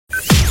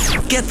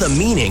get the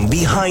meaning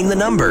behind the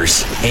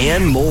numbers,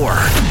 and more.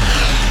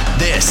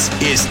 This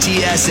is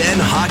TSN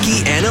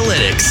Hockey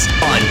Analytics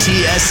on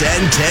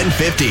TSN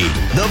 1050,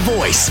 the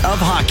voice of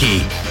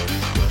hockey.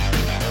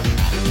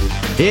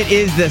 It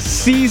is the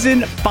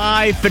Season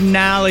 5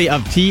 finale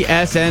of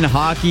TSN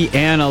Hockey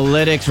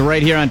Analytics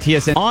right here on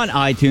TSN, on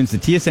iTunes, the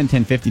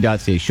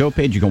TSN1050.ca show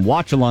page. You can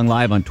watch along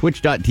live on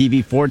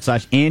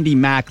twitch.tv/Andy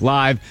Mac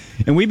Live.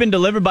 And we've been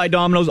delivered by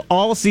Domino's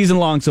all season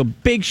long, so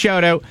big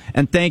shout out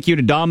and thank you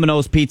to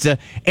Domino's Pizza.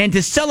 And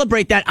to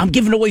celebrate that, I'm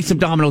giving away some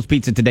Domino's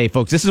Pizza today,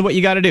 folks. This is what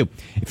you got to do.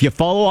 If you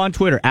follow on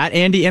Twitter, at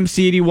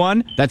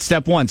AndyMC81, that's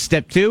step one.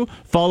 Step two,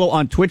 follow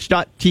on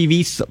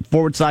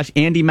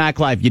twitch.tv/Andy Mac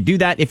Live. You do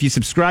that. If you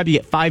subscribe, you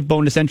get 5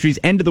 bonus entries.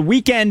 End of the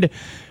weekend,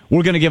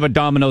 we're going to give a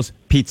Domino's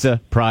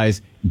Pizza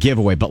prize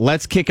giveaway. But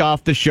let's kick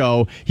off the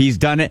show. He's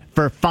done it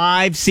for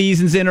 5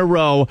 seasons in a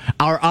row.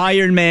 Our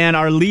Iron Man,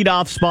 our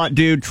leadoff spot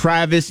dude,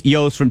 Travis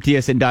Yost from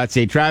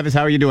TSN.ca. Travis,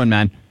 how are you doing,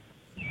 man?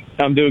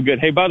 I'm doing good.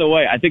 Hey, by the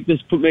way, I think this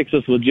makes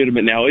us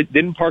legitimate now. It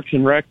didn't Parks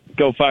and Rec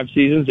go 5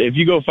 seasons? If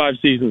you go 5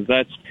 seasons,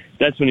 that's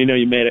when you know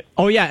you made it.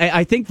 Oh, yeah.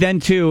 I think then,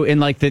 too, in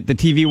like the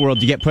TV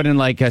world, you get put in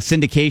like a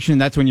syndication.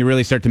 That's when you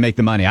really start to make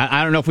the money.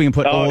 I don't know if we can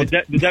put old...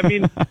 Does that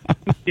mean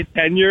we get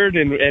tenured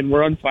and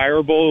we're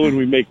unfireable and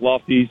we make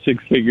lofty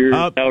 6-figure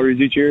salaries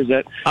each year? Is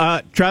that...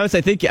 Travis, I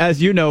think,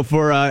 as you know,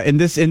 for in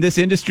this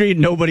industry,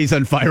 nobody's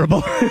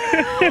unfireable.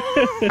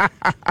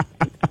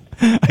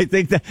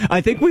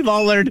 I think we've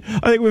all learned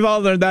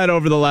that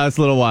over the last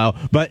little while.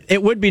 But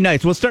it would be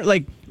nice. We'll start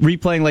like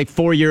replaying like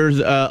 4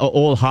 years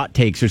old hot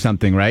takes or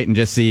something, right? And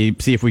just see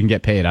if we can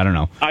get paid. I don't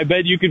know. I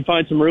bet you can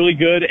find some really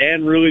good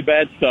and really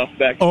bad stuff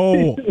back.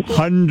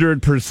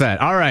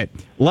 100%. All right.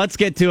 Let's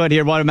get to it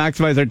here. Want to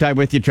maximize our time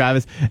with you,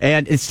 Travis.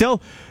 And it's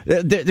still,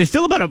 there's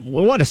still about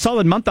a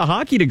solid month of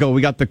hockey to go.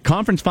 We got the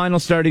conference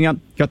finals starting up,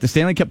 got the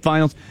Stanley Cup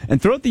finals,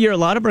 and throughout the year, a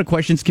lot of our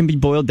questions can be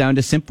boiled down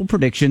to simple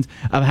predictions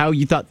of how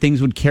you thought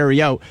things would carry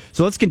out.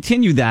 So let's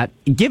continue that.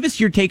 Give us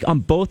your take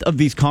on both of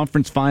these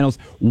conference finals,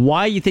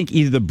 why you think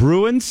either the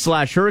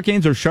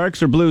Bruins/Hurricanes or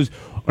Sharks or Blues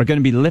are going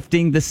to be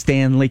lifting the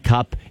Stanley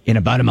Cup in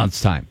about a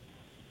month's time.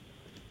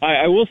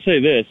 I will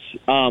say this.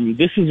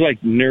 This is like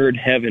nerd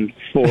heaven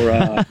for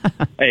the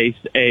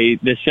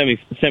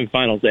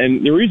semifinals.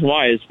 And the reason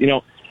why is,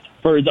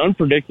 for as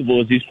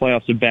unpredictable as these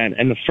playoffs have been,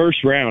 and the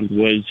first round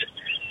was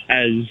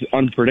as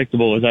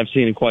unpredictable as I've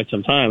seen in quite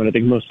some time, and I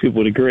think most people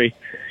would agree.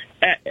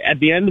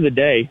 At the end of the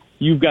day,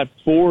 you've got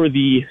 4 of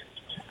the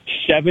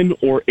 7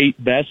 or 8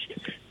 best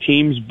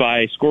teams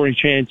by scoring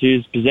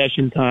chances,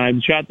 possession time,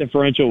 shot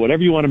differential,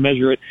 whatever you want to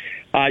measure it.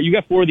 You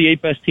got 4 of the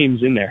 8 best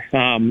teams in there.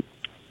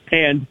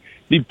 And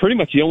pretty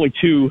much the only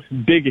 2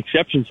 big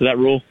exceptions to that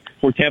rule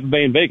were Tampa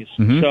Bay and Vegas.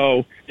 Mm-hmm.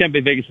 So Tampa Bay,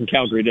 Vegas, and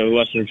Calgary to a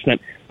lesser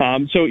extent.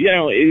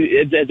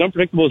 As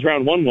unpredictable as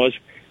round 1 was,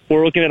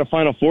 we're looking at a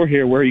Final Four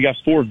here where you got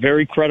 4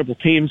 very credible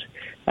teams.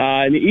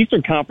 In the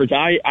Eastern Conference,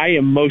 I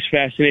am most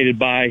fascinated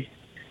by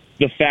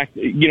the fact,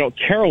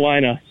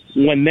 Carolina,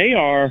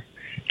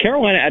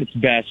 Carolina at its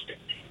best,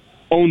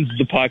 owns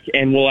the puck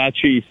and will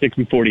out-shoot you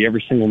 60-40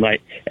 every single night.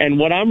 And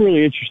what I'm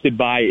really interested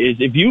by is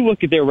if you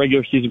look at their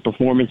regular season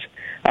performance,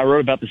 I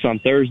wrote about this on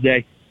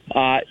Thursday,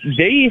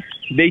 they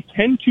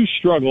tend to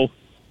struggle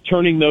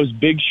turning those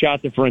big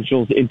shot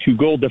differentials into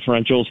goal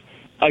differentials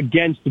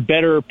against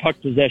better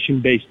puck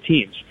possession-based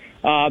teams.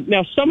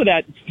 Now, some of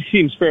that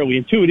seems fairly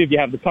intuitive. You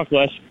have the puck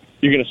less,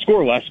 you're going to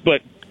score less.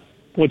 But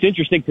what's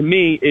interesting to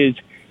me is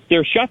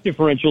their shot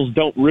differentials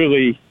don't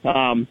really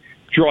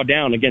draw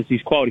down against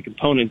these quality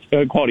opponents.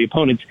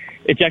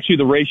 It's actually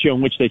the ratio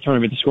in which they turn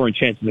them into scoring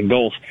chances and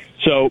goals.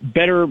 So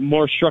better,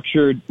 more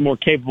structured, more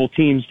capable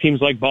teams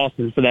like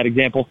Boston, for that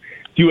example,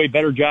 do a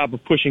better job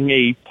of pushing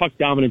a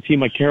puck-dominant team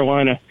like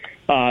Carolina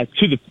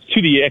to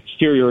the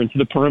exterior and to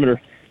the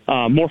perimeter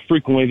more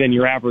frequently than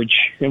your average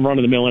and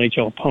run-of-the-mill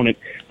NHL opponent.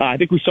 I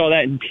think we saw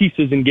that in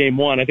pieces in Game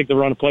 1. I think the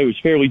run of play was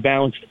fairly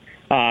balanced.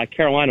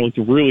 Carolina looked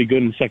really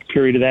good in the second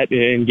period of that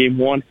in Game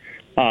 1.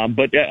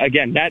 But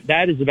again,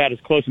 that is about as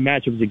close a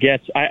matchup as it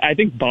gets. I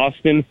think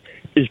Boston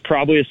is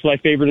probably a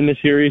slight favorite in this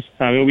series.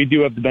 I mean, we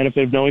do have the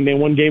benefit of knowing they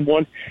won Game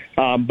 1.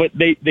 But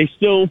they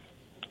still,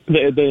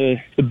 the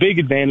big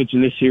advantage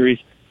in this series,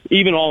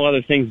 even all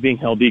other things being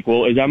held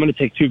equal, is I'm going to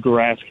take Tuukka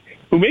Rask,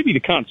 who may be the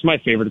Conference my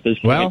favorite at this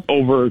point,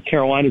 over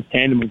Carolina's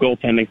tandem of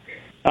goaltending.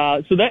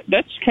 So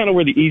that's kind of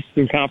where the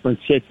Eastern Conference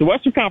sits. The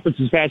Western Conference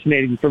is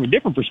fascinating from a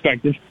different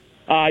perspective.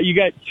 You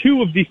got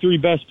 2 of the 3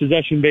 best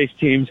possession-based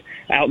teams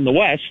out in the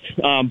West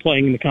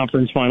playing in the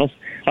conference finals,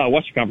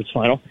 Western Conference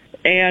final.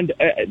 And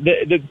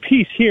the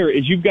piece here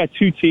is you've got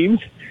 2 teams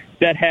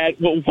that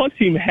one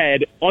team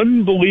had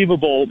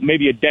unbelievable,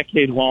 maybe a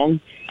decade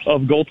long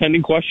of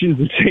goaltending questions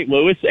in St.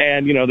 Louis,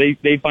 and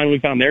they finally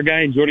found their guy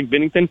in Jordan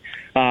Binnington,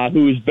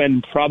 who's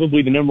been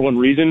probably the number 1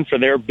 reason for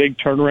their big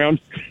turnaround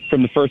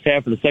from the first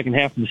half to the second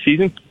half of the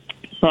season.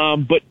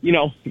 But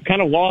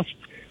kind of lost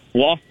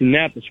in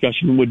that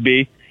discussion would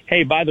be,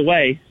 hey, by the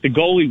way, the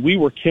goalie we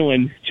were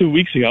killing 2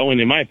 weeks ago,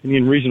 and in my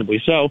opinion,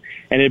 reasonably so,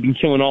 and had been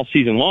killing all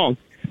season long,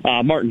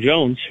 Martin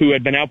Jones, who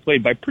had been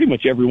outplayed by pretty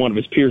much every one of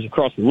his peers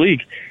across the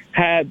league,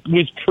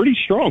 was pretty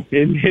strong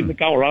in the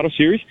Colorado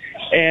series.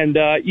 And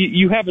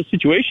you have a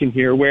situation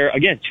here where,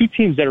 again, two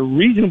teams that are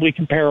reasonably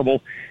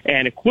comparable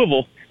and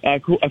equivalent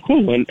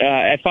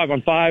at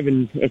 5-on-5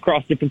 and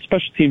across different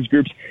special teams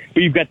groups,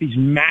 but you've got these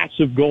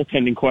massive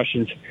goaltending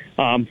questions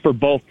for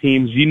both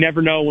teams. You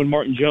never know when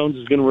Martin Jones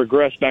is going to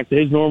regress back to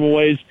his normal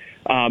ways.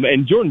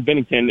 And Jordan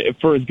Binnington,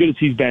 for as good as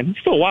he's been, he's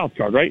still a wild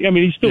card, right? I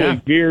mean, he's still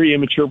a very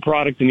immature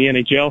product in the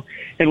NHL,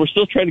 and we're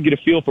still trying to get a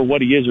feel for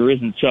what he is or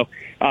isn't. So,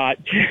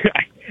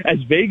 as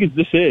vague as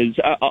this is,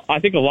 I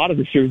think a lot of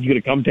the series is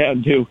going to come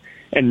down to,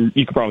 and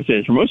you could probably say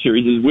this for most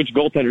series, is which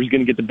goaltender is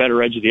going to get the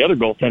better edge of the other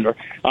goaltender.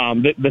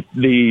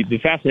 The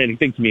fascinating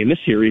thing to me in this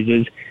series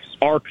is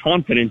our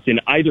confidence in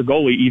either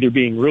goalie either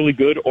being really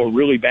good or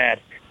really bad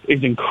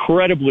is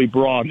incredibly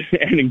broad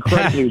and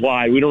incredibly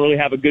wide. We don't really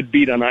have a good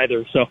beat on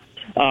either. So,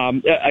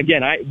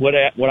 again,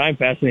 what I'm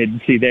fascinated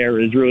to see there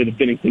is really the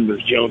Binnington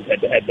versus Jones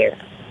head-to-head there.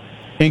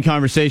 In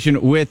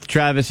conversation with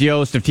Travis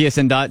Yost of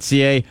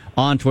TSN.ca,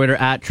 on Twitter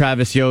at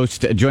Travis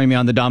Yost. Join me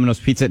on the Domino's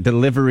Pizza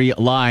delivery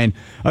line.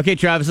 Okay,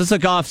 Travis, let's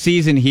look off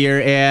season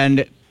here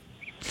and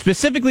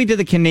specifically to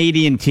the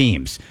Canadian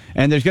teams.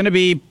 And there's going to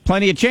be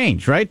plenty of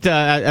change, right?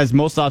 As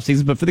most off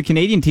seasons, but for the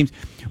Canadian teams,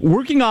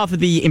 working off of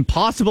the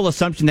impossible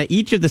assumption that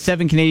each of the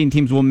 7 Canadian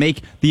teams will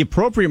make the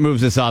appropriate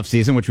moves this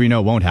offseason, which we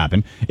know won't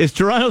happen, is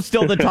Toronto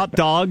still the top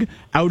dog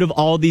out of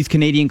all these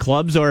Canadian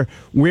clubs? Or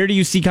where do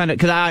you see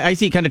because I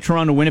see kind of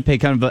Toronto, Winnipeg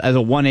kind of as a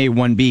 1A,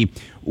 1B,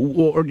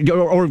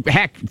 or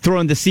heck,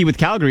 throwing the C with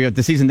Calgary of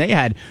the season they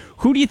had.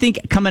 Who do you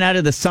think coming out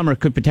of the summer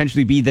could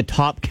potentially be the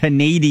top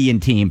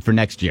Canadian team for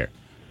next year?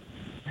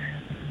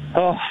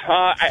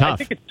 I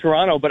think it's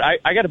Toronto, but I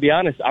got to be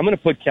honest. I'm going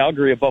to put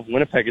Calgary above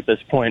Winnipeg at this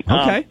point.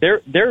 Okay.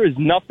 There is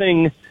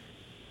nothing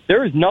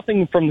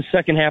from the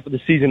second half of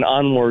the season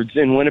onwards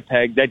in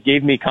Winnipeg that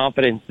gave me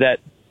confidence that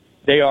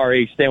they are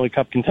a Stanley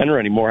Cup contender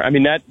anymore. I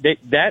mean,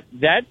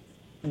 that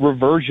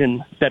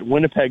reversion that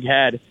Winnipeg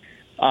had,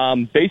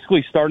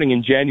 basically starting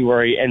in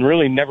January and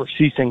really never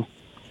ceasing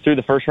through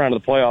the first round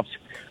of the playoffs.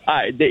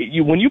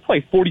 When you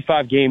play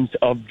 45 games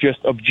of just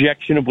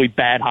objectionably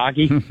bad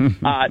hockey,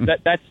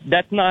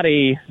 that's not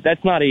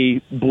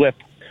a blip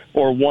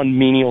or one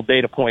menial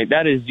data point.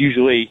 That is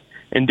usually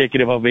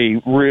indicative of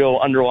a real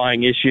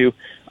underlying issue.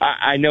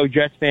 I know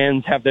Jets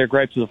fans have their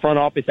gripes with the front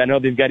office. I know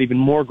they've got even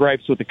more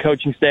gripes with the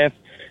coaching staff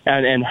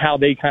and how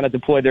they kind of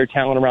deploy their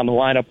talent around the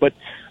lineup. But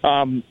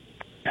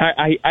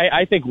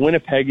I think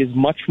Winnipeg is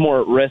much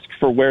more at risk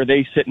for where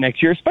they sit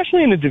next year,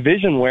 especially in a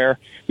division where,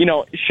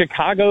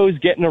 Chicago's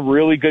getting a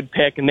really good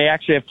pick, and they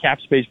actually have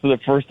cap space for the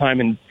first time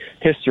in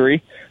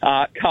history.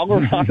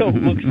 Colorado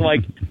looks like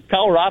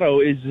Colorado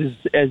is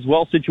as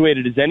well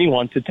situated as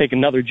anyone to take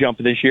another jump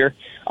this year.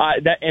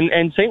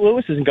 And St.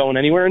 Louis isn't going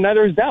anywhere, and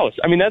neither is Dallas.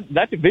 I mean,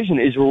 that division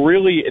is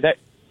really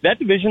that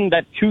division,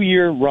 that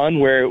 2-year run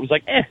where it was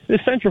like, the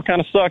Central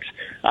kind of sucks.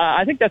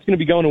 I think that's going to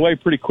be going away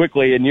pretty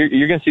quickly, and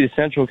you're going to see the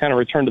Central kind of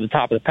return to the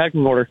top of the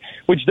pecking order,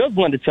 which does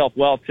lend itself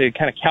well to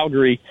kind of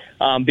Calgary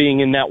being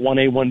in that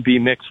 1A,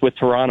 1B mix with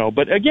Toronto.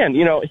 But again,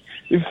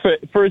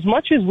 for as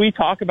much as we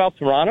talk about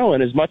Toronto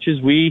and as much as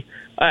we,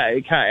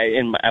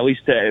 at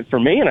least for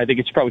me, and I think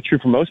it's probably true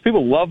for most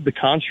people, love the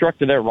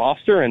construct of their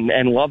roster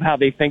and love how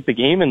they think the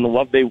game and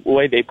love the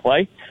way they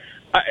play.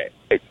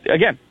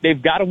 Again,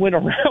 they've got to win a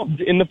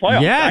round in the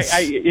playoffs. Yes.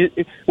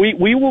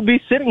 We will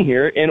be sitting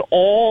here in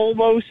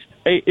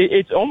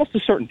it's almost a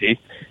certainty,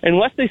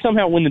 unless they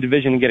somehow win the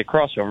division and get a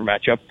crossover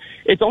matchup,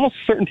 it's almost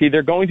a certainty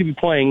they're going to be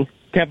playing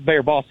Tampa Bay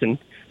or Boston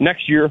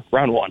next year,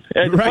 round 1.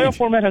 The playoff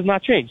format has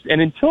not changed. And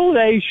until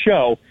they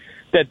show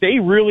that they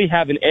really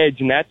have an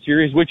edge in that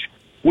series, which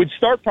would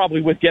start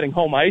probably with getting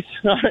home ice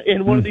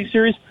in one of these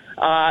series,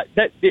 Toronto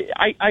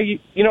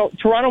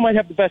might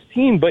have the best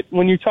team, but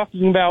when you're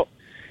talking about,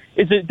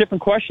 it's a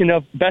different question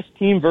of best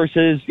team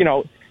versus,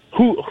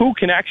 who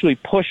can actually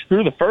push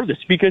through the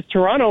furthest, because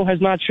Toronto has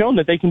not shown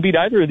that they can beat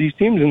either of these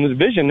teams in the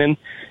division.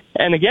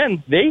 And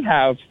again, they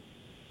have,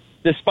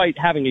 despite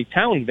having a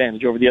talent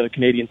advantage over the other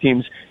Canadian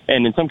teams,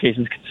 and in some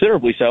cases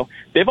considerably so,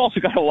 they've also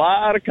got a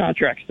lot of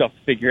contract stuff to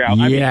figure out.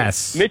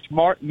 Yes. I mean,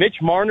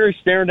 Mitch Marner is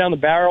staring down the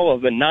barrel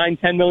of a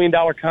 $9-10 million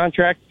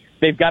contract.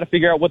 They've got to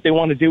figure out what they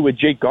want to do with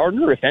Jake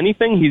Gardiner. If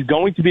anything, he's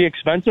going to be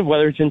expensive,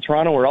 whether it's in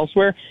Toronto or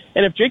elsewhere.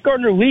 And if Jake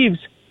Gardiner leaves,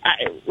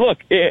 who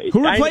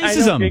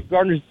replaces him? Jake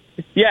Gardner's,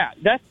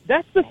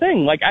 that's the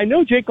thing. Like, I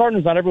know Jake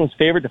Gardner's not everyone's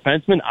favorite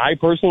defenseman. I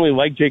personally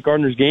like Jake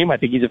Gardner's game. I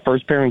think he's a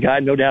first pairing guy,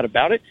 no doubt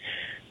about it.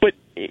 But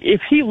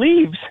if he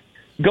leaves,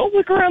 go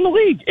look around the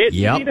league. It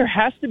either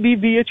has to be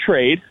via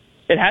trade.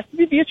 It has to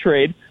be via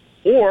trade,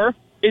 or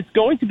it's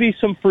going to be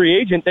some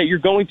free agent that you're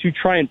going to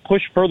try and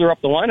push further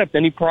up the lineup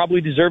than he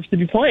probably deserves to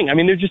be playing. I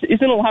mean, there just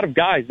isn't a lot of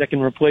guys that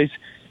can replace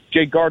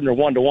Jake Gardiner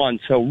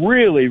 1-to-1. So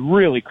really,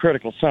 really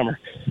critical summer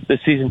this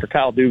season for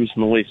Kyle Dubas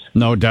and the Leafs.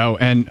 No doubt.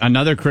 And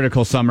another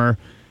critical summer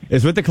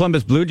is with the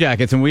Columbus Blue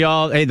Jackets. And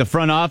the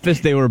front office,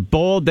 they were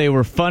bold. They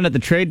were fun at the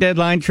trade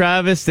deadline,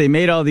 Travis. They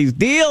made all these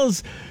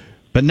deals.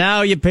 But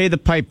now you pay the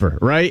piper,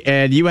 right?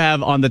 And you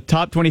have on the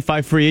top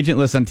 25 free agent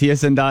list on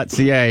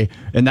TSN.ca,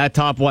 and that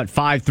top,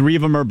 5, 3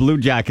 of them are Blue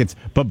Jackets,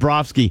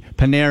 Bobrovsky,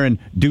 Panarin,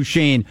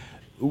 Duchesne,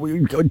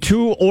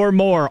 2 or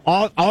more,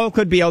 all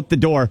could be out the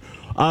door.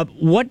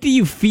 What do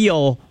you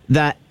feel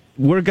that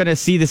we're going to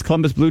see this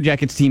Columbus Blue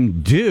Jackets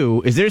team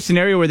do? Is there a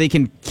scenario where they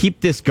can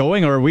keep this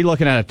going, or are we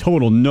looking at a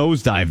total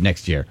nosedive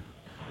next year?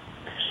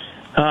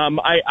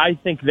 I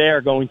think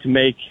they're going to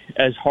make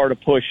as hard a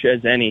push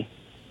as any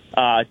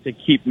to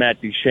keep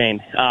Matt Duchesne.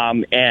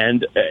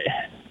 And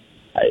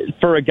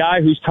for a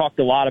guy who's talked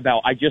a lot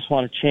about, I just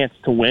want a chance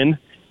to win,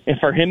 and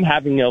for him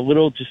having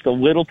just a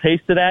little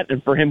taste of that,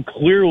 and for him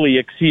clearly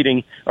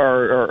exceeding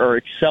or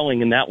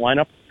excelling in that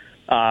lineup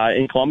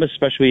in Columbus,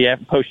 especially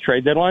after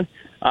post-trade deadline,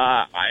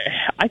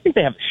 I think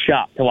they have a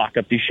shot to lock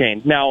up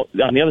Duchesne. Now,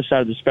 on the other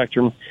side of the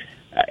spectrum,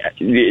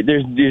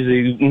 there's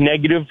a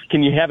negative.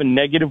 Can you have a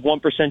negative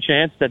 1%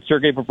 chance that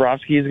Sergei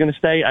Bobrovsky is going to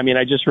stay? I mean,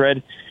 I just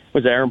read,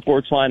 was it Aaron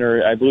Portzline,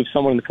 or I believe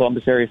someone in the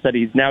Columbus area said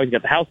he's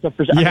got the house up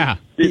for sale. Yeah,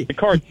 the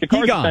cards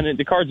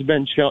have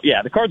been shown.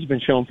 Yeah, the cards have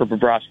been shown for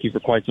Bobrovsky for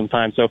quite some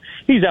time. So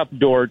he's out the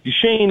door.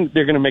 Duchesne,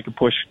 they're going to make a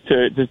push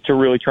to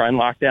really try and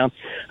lock down.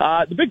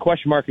 The big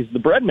question mark is the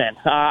bread man.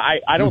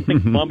 I don't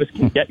think Columbus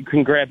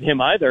can grab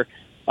him either.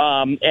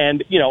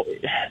 And, you know,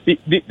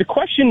 the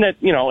question that,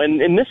 you know,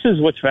 and this is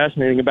what's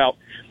fascinating about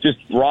just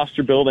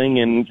roster building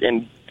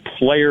and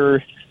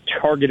player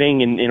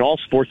targeting in all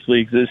sports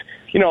leagues is,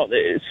 you know,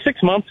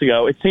 6 months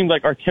ago, it seemed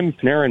like Artemi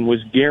Panarin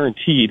was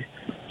guaranteed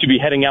to be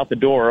heading out the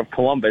door of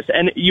Columbus.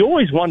 And you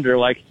always wonder,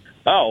 like,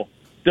 oh,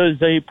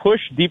 does a push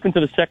deep into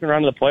the second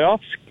round of the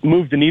playoffs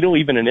move the needle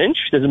even an inch?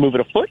 Does it move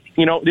it a foot?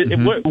 You know,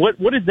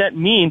 what does that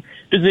mean?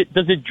 Does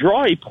it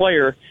draw a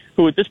player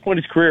who at this point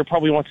in his career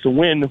probably wants to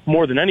win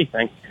more than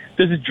anything?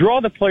 Does it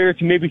draw the player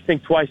to maybe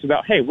think twice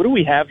about, hey, what do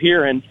we have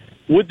here, and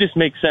would this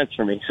make sense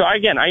for me? So,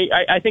 again,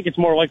 I think it's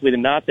more likely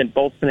than not that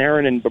both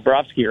Panarin and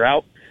Bobrovsky are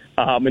out,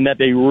 and that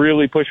they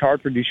really push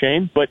hard for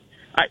Duchesne. But,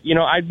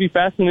 I'd be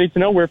fascinated to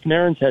know where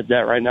Panarin's head's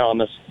at right now on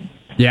this.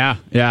 Yeah,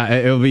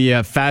 it'll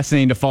be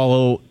fascinating to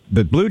follow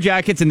the Blue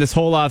Jackets in this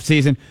whole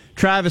offseason.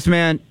 Travis,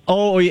 man,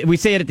 we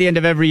say it at the end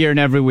of every year and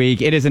every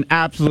week. It is an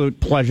absolute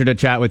pleasure to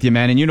chat with you,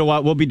 man. And you know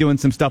what? We'll be doing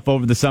some stuff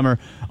over the summer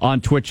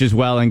on Twitch as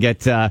well and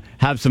get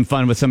have some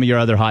fun with some of your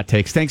other hot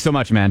takes. Thanks so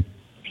much, man.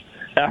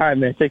 All right,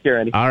 man. Take care,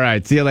 Eddie. All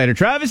right, see you later.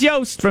 Travis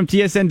Yost from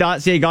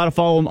TSN.ca. Got to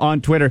follow him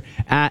on Twitter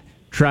at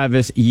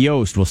Travis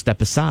Yost. We'll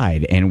step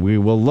aside and we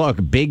will look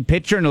big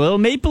picture and a little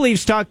Maple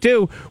Leafs talk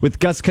too with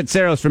Gus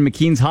Katsaros from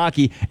McKeen's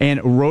Hockey and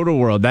Roto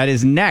World. That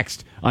is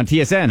next on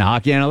TSN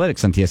Hockey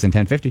Analytics on TSN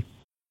 1050.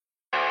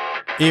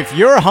 If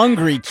you're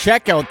hungry,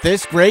 check out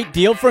this great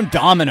deal from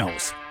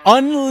Domino's.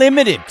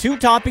 Unlimited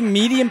 2-topping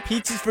medium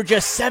pizzas for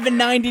just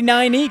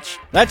 $7.99 each.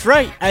 That's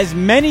right, as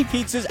many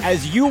pizzas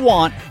as you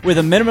want with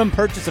a minimum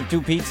purchase of 2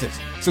 pizzas.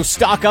 So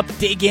stock up,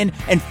 dig in,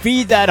 and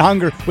feed that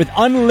hunger with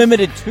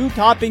unlimited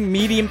 2-topping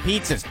medium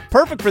pizzas.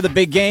 Perfect for the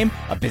big game,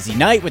 a busy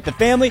night with the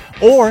family,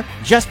 or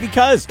just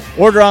because.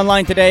 Order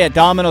online today at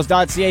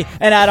Domino's.ca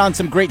and add on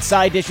some great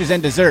side dishes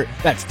and dessert.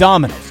 That's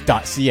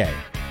Domino's.ca.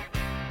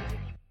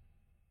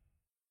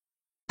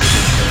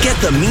 Get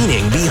the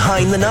meaning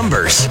behind the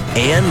numbers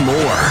and more.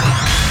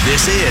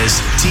 This is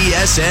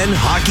TSN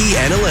Hockey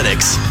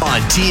Analytics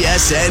on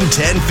TSN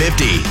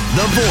 1050,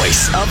 the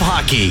voice of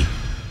hockey.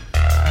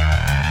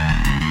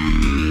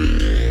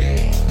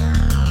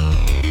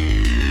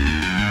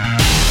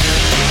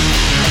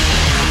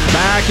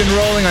 Back and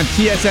rolling on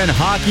TSN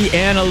Hockey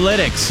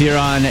Analytics here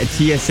on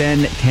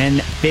TSN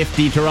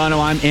 1050 Toronto.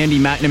 I'm Andy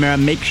McNamara.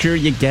 Make sure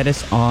you get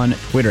us on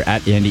Twitter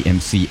at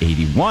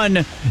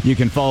AndyMC81. You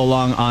can follow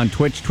along on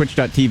Twitch,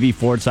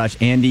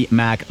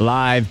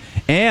 twitch.tv/AndyMacLive.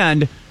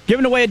 And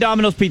giving away a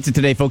Domino's pizza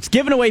today, folks.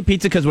 Giving away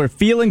pizza because we're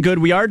feeling good.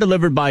 We are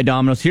delivered by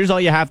Domino's. Here's all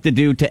you have to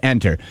do to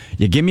enter.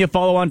 You give me a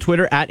follow on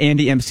Twitter at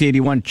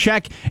AndyMC81.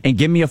 Check and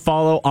give me a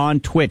follow on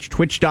Twitch.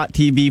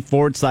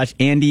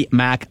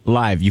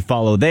 Twitch.tv/AndyMacLive. You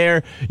follow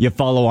there. You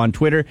follow on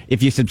Twitter.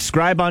 If you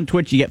subscribe on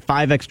Twitch, you get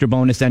 5 extra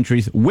bonus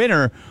entries.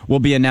 Winner will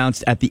be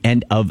announced at the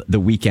end of the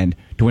weekend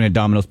to win a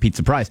Domino's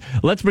pizza prize.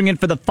 Let's bring in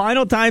for the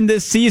final time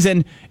this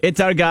season.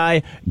 It's our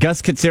guy,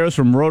 Gus Katsaros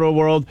from Roto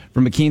World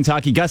from McKeen's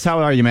Hockey. Gus, how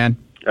are you, man?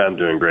 I'm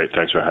doing great.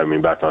 Thanks for having me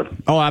back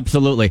on. Oh,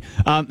 absolutely.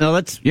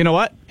 Now you know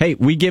what? Hey,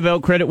 we give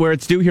out credit where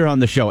it's due here on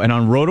the show. And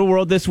on Roto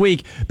World this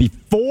week,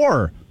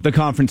 before the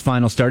conference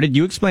final started,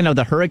 you explained how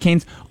the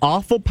Hurricanes'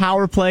 awful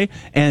power play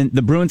and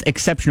the Bruins'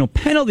 exceptional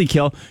penalty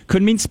kill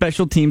could mean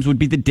special teams would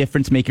be the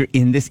difference maker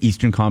in this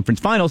Eastern Conference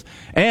Finals.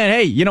 And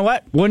hey, you know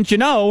what? Wouldn't you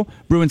know,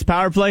 Bruins'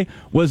 power play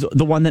was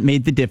the one that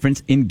made the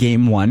difference in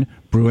Game 1.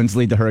 Bruins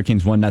lead the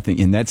Hurricanes 1-0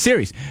 in that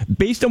series.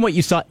 Based on what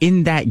you saw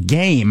in that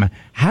game,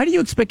 how do you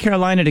expect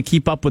Carolina to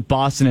keep up with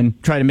Boston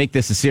and try to make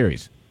this a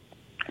series?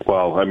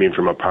 Well, I mean,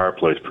 from a power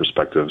play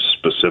perspective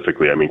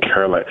specifically, I mean,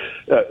 Carolina,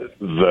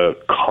 the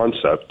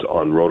concept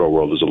on Roto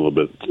World is a little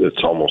bit,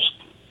 it's almost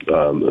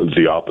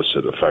the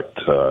opposite effect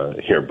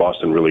here.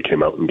 Boston really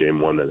came out in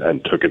game one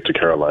and took it to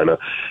Carolina.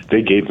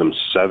 They gave them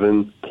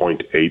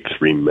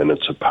 7.83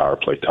 minutes of power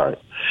play time.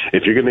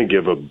 If you're going to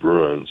give a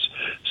Bruins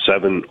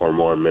 7 or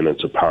more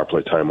minutes of power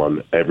play time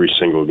on every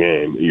single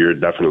game, you're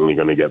definitely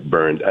going to get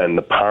burned. And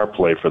the power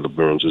play for the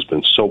Bruins has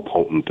been so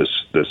potent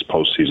this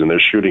postseason. They're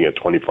shooting at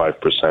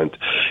 25%.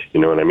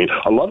 You know what I mean?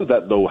 A lot of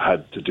that, though,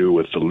 had to do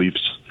with the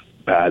Leafs'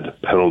 bad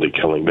penalty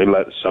killing. They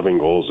let 7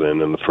 goals in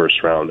the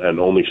first round and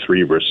only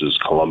 3 versus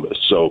Columbus.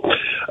 So,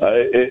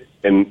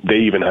 and they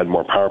even had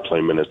more power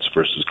play minutes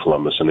versus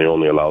Columbus, and they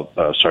only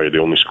they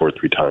only scored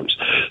 3 times.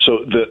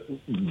 So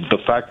the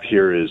fact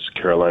here is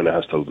Carolina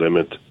has to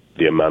limit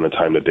the amount of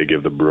time that they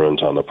give the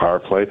Bruins on the power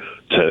play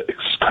to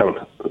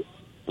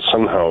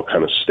somehow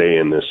stay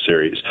in this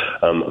series.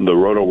 The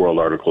Roto World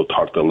article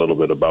talked a little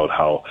bit about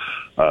how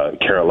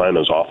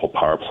Carolina's awful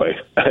power play,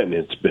 and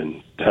it's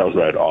been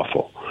downright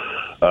awful,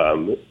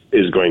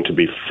 is going to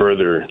be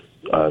further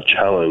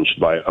challenged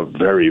by a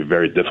very,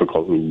 very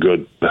difficult and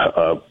good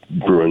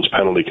Bruins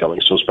penalty killing.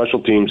 So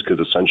special teams could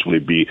essentially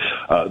be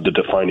the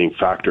defining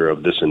factor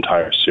of this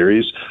entire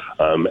series,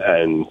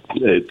 and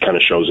it kind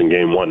of shows in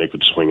game one it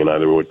could swing in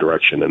either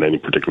direction in any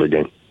particular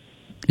game.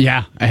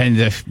 Yeah, and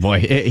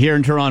here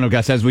in Toronto,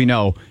 Gus, as we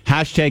know,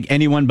 hashtag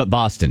anyone but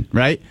Boston,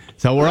 right?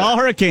 So we're all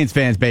Hurricanes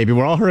fans, baby.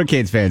 We're all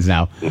Hurricanes fans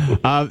now.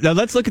 Now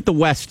let's look at the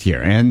West here,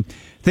 and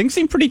things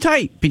seem pretty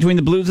tight between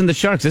the Blues and the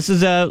Sharks. This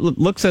is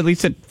looks, at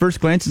least at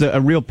first glance, is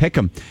a real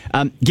pick'em.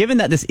 Given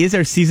that this is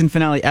our season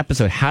finale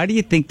episode, how do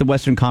you think the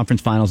Western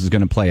Conference Finals is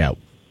going to play out?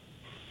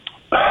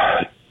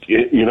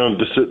 You know,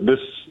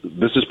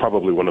 this is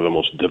probably one of the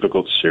most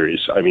difficult series.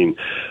 I mean,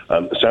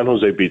 San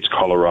Jose beats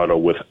Colorado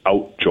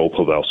without Joel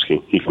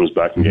Pavelski. He comes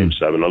back in Game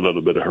 7, a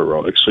little bit of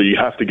heroics. So you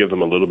have to give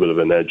them a little bit of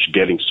an edge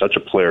getting such a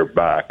player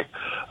back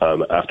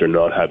after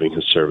not having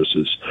his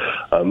services.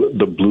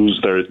 The Blues,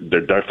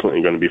 they're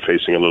definitely going to be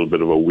facing a little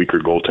bit of a weaker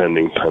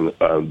goaltending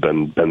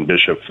than Ben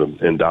Bishop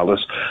in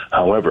Dallas.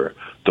 However,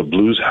 the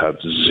Blues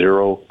have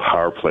 0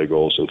 power play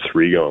goals in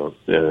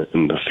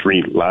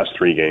the last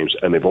 3 games,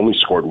 and they've only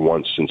scored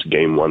once since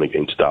Game 1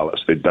 against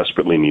Dallas. They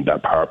desperately need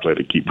that power play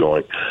to keep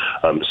going.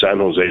 San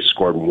Jose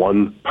scored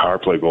 1 power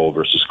play goal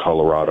versus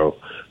Colorado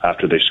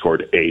after they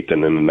scored 8,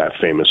 and then in that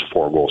famous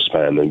 4-goal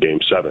span in Game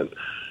 7.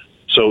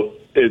 So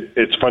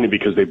it's funny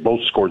because they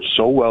both scored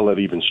so well at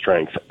even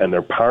strength, and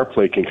their power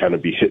play can kind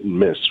of be hit and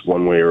miss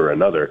one way or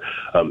another.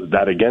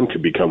 That, again,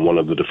 could become one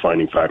of the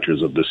defining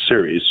factors of this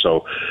series.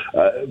 So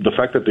the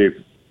fact that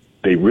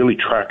they really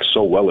track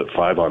so well at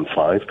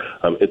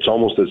 5-on-5, it's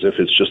almost as if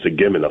it's just a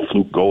given. A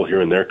fluke goal here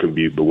and there could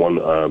be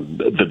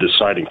the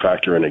deciding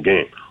factor in a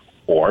game.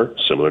 Or,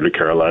 similar to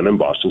Carolina and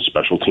Boston,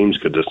 special teams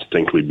could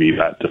distinctly be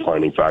that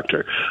defining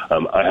factor.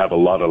 I have a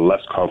lot of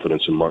less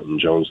confidence in Martin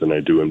Jones than I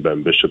do in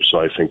Ben Bishop, so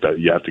I think that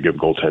you have to give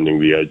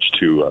goaltending the edge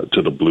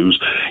to the Blues,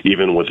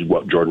 even with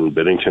what Jordan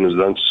Binnington has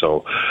done.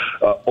 So,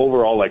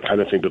 overall, I kind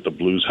of think that the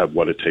Blues have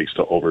what it takes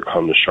to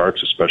overcome the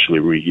Sharks,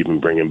 especially even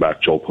bringing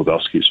back Joel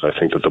Pavelski. So I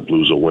think that the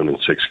Blues will win in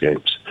 6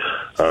 games.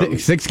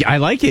 I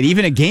like it.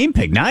 Even a game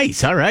pick.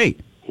 Nice. All right.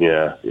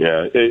 Yeah.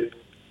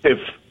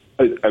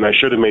 And I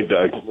should have made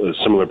a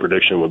similar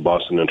prediction with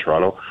Boston and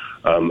Toronto.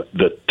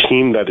 The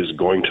team that is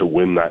going to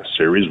win that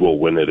series will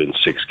win it in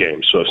 6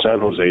 games. So if San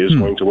Jose is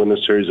going to win the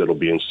series, it'll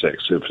be in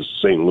 6. If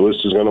St. Louis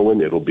is going to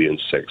win, it'll be in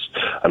 6.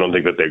 I don't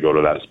think that they go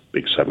to that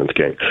big 7th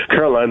game.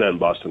 Carolina and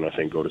Boston, I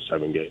think, go to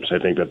 7 games. I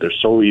think that they're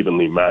so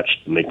evenly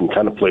matched and they can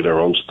kind of play their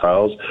own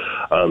styles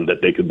that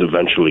they could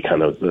eventually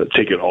kind of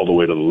take it all the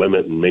way to the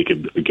limit and make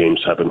it a Game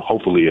 7.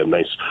 Hopefully a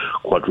nice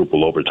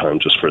quadruple overtime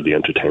just for the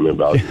entertainment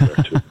value there,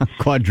 too.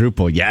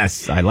 Quadruple,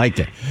 yes. I liked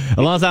it. As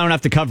long as I don't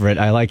have to cover it,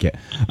 I like it.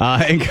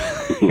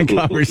 In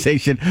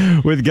conversation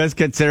with Gus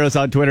Katsaros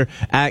on Twitter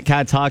at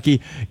Cats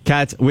Hockey,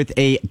 Cats with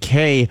a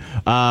K,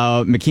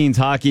 McKean's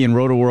Hockey and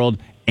Roto World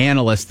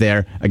analyst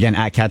there, again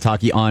at Cats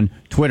Hockey on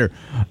Twitter.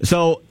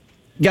 So,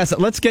 Gus,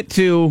 let's get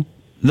to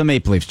the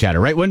Maple Leafs chatter,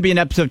 right? Wouldn't be an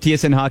episode of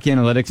TSN Hockey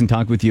Analytics and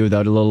Talk with you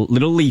without a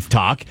little Leaf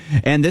talk.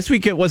 And this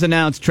week it was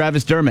announced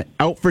Travis Dermott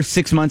out for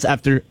 6 months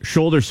after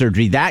shoulder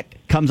surgery. That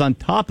comes on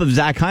top of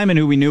Zach Hyman,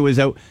 who we knew was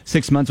out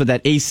 6 months with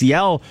that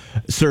ACL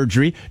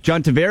surgery.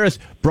 John Tavares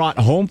brought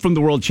home from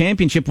the World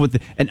Championship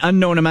with an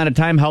unknown amount of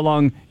time, how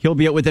long he'll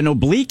be out with an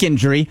oblique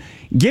injury.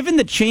 Given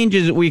the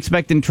changes that we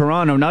expect in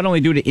Toronto, not only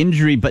due to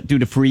injury but due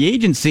to free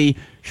agency,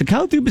 should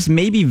Kyle Dubas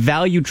maybe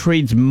value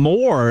trades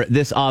more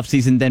this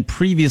offseason than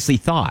previously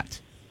thought?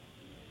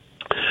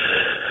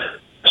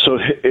 So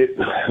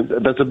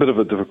that's a bit of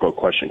a difficult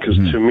question because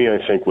to me, I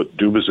think what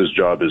Dubas'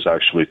 job is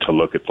actually to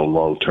look at the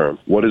long term.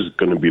 What is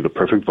going to be the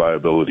perfect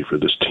viability for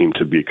this team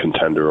to be a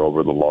contender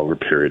over the longer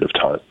period of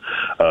time?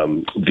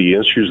 The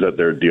issues that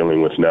they're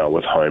dealing with now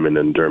with Hyman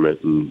and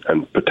Dermott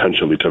and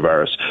potentially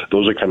Tavares,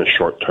 those are kind of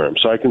short term.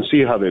 So I can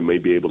see how they may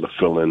be able to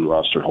fill in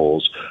roster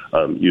holes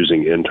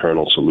using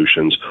internal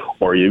solutions,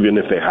 or even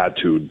if they had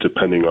to,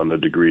 depending on the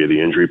degree of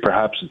the injury,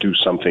 perhaps do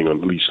something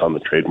at least on the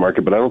trade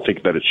market. But I don't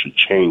think that it should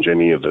change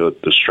any of the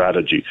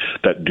strategy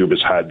that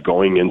Dubas had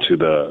going into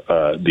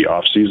the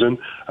off season.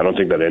 I don't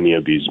think that any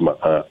of these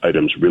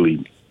items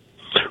really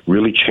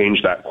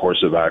change that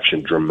course of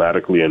action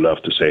dramatically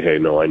enough to say, hey,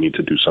 no, I need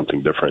to do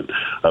something different.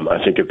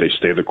 I think if they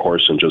stay the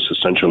course and just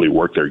essentially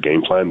work their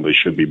game plan, they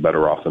should be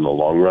better off in the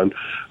long run.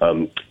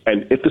 And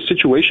if the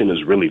situation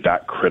is really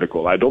that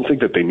critical, I don't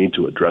think that they need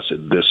to address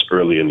it this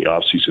early in the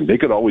offseason. They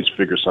could always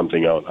figure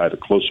something out either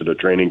closer to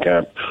training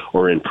camp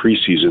or in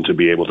preseason to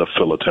be able to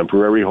fill a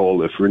temporary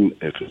hole if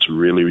it's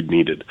really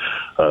needed.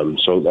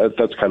 So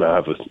that's kind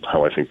of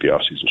how I think the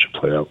offseason should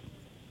play out.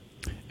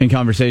 In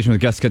conversation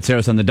with Gus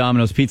Katsaros on the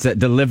Domino's Pizza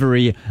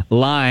delivery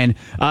line.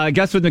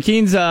 Gus, with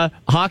McKeen's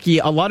hockey,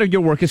 a lot of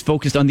your work is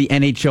focused on the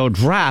NHL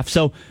draft.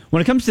 So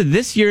when it comes to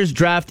this year's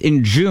draft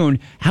in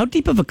June, how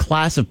deep of a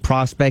class of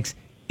prospects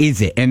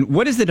is it? And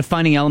what is the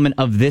defining element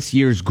of this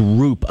year's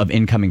group of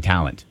incoming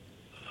talent?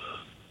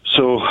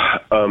 So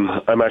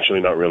I'm actually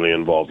not really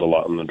involved a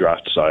lot on the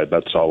draft side.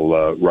 That's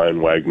all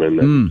Ryan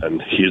Wagman,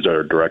 and he's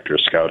our director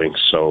of scouting.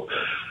 So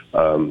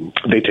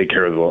they take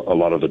care of a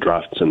lot of the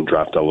drafts and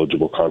draft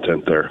eligible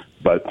content there.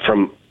 But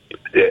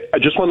I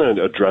just want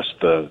to address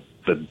the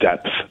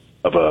depth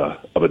of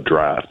a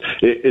draft.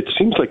 It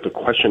seems like the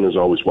question is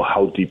always, well,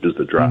 how deep is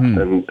the draft?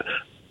 And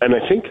I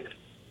think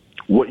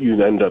what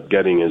you end up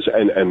getting is,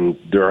 and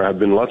there have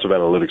been lots of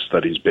analytic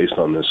studies based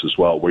on this as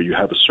well, where you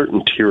have a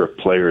certain tier of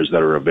players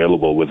that are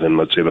available within,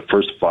 let's say, the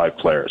first 5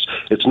 players.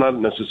 It's not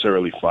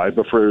necessarily 5,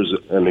 but for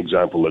an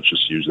example, let's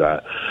just use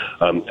that.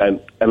 And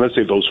let's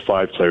say those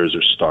 5 players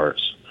are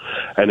stars.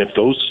 And if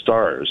those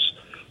stars,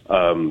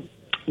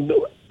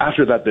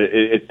 after that,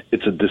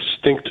 it's a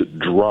distinct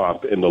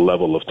drop in the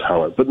level of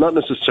talent, but not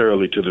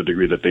necessarily to the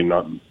degree that they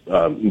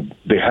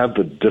have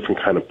the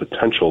different kind of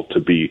potential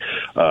to be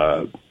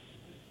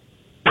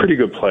pretty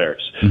good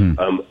players.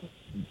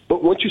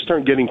 But once you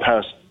start getting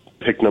past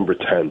pick number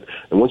 10,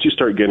 and once you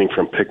start getting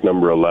from pick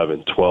number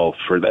 11, 12,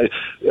 for that,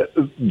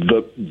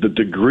 the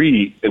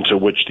degree into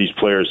which these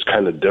players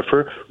kind of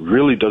differ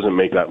really doesn't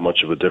make that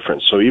much of a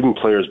difference. So even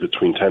players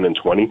between 10 and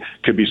 20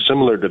 could be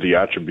similar to the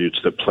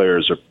attributes that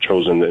players are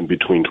chosen in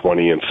between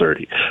 20 and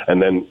 30.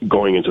 And then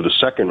going into the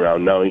second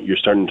round, now you're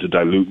starting to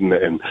dilute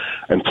and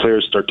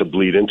players start to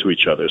bleed into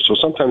each other. So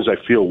sometimes I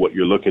feel what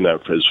you're looking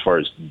at as far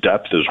as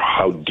depth is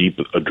how deep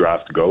a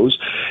draft goes,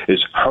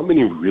 is how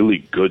many really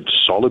good,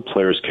 solid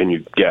players can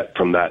you get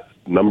from that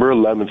number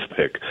 11th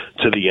pick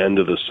to the end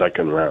of the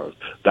second round.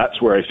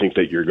 That's where I think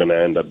that you're going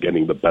to end up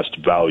getting the best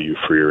value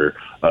for your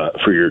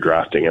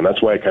drafting, and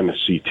that's why I kind of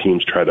see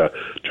teams try to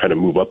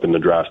move up in the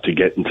draft to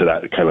get into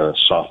that kind of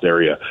soft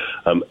area.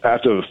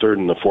 After the third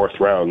and the fourth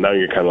round, now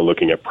you're kind of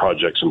looking at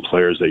projects and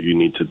players that you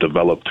need to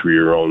develop through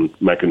your own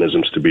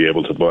mechanisms to be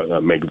able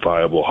to make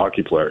viable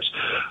hockey players,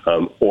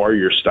 or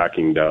you're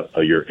stacking down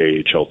your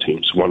AHL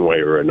teams one way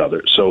or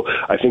another. So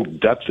I think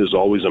depth is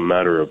always a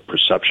matter of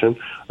perception,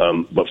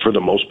 but for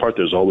the most part,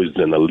 there's always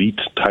an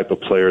elite type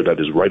of player that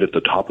is right at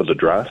the top of the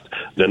draft.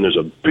 Then there's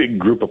a big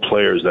group of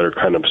players that are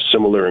kind of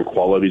similar in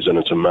qualities, and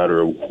it's a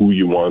matter of who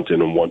you want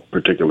in one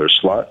particular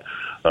slot.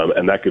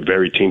 And that could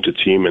vary team to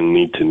team and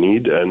need to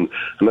need. And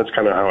that's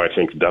kind of how I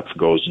think depth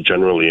goes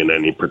generally in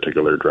any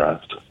particular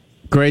draft.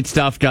 Great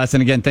stuff, Gus.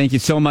 And again, thank you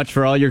so much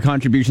for all your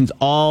contributions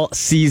all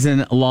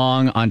season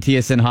long on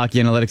TSN Hockey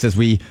Analytics as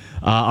we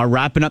are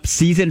wrapping up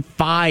season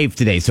 5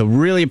 today. So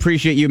really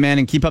appreciate you, man,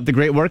 and keep up the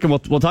great work. And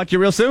we'll talk to you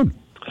real soon.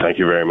 Thank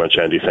you very much,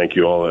 Andy. Thank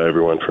you all,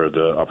 everyone, for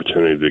the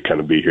opportunity to kind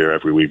of be here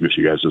every week with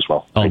you guys as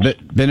well. Oh,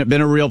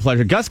 been a real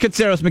pleasure. Gus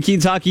Katsaros,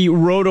 McKeen's Hockey,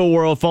 Roto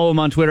World. Follow him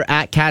on Twitter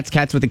at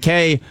Cats with a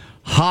K,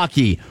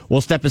 Hockey.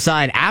 We'll step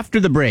aside after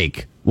the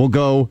break. We'll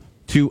go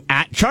to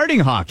at Charting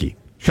Hockey.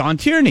 Sean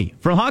Tierney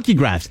from Hockey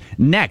Graphs.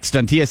 Next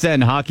on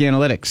TSN Hockey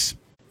Analytics.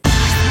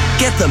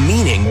 Get the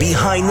meaning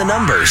behind the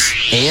numbers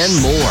and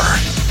more.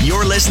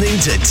 You're listening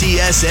to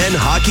TSN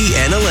Hockey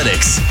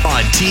Analytics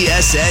on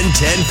TSN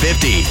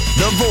 1050,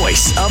 the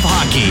voice of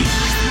hockey.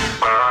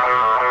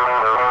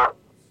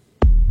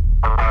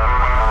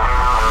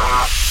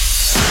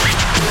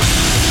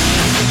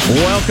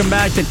 Welcome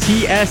back to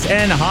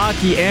TSN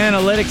Hockey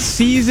Analytics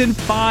Season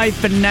 5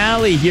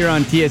 finale here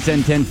on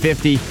TSN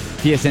 1050.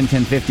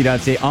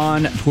 TSN1050.ca,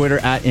 on Twitter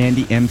at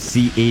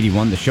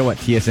AndyMC81, the show at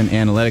TSN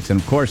Analytics. And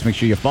of course, make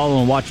sure you follow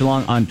and watch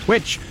along on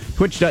Twitch,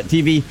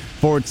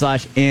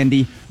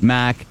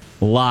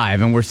 twitch.tv/AndyMacLive.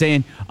 And we're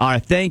saying our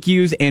thank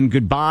yous and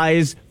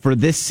goodbyes for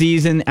this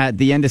season at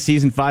the end of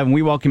Season 5. And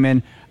we welcome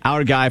in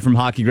our guy from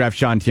Hockey Graph,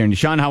 Sean Tierney.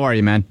 Sean, how are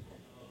you, man?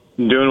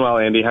 Doing well,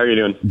 Andy. How are you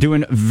doing?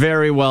 Doing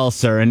very well,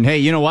 sir. And hey,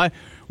 you know what?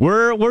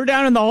 We're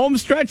down in the home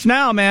stretch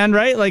now, man,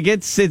 right? Like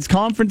it's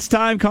conference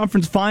time,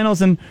 conference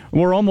finals, and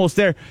we're almost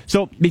there.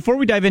 So before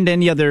we dive into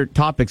any other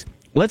topics,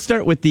 let's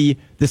start with the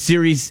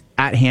series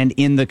at hand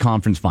in the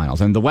conference finals.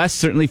 And the West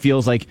certainly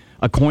feels like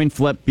a coin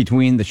flip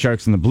between the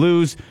Sharks and the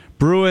Blues.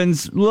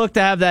 Bruins look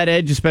to have that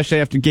edge, especially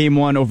after Game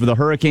 1 over the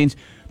Hurricanes.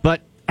 But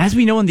as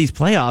we know in these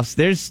playoffs,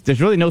 there's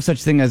really no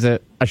such thing as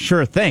a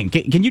sure thing.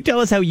 Can you tell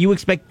us how you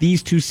expect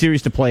these two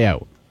series to play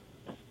out?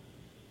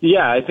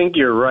 Yeah, I think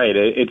you're right.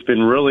 It's been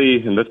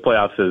really, and this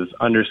playoffs has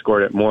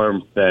underscored it more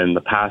than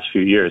the past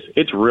few years.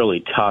 It's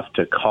really tough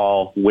to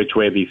call which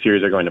way these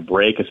series are going to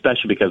break,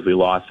 especially because we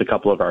lost a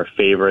couple of our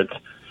favorites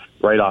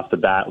right off the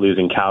bat,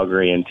 losing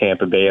Calgary and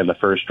Tampa Bay in the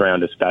first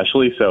round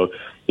especially. So,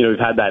 we've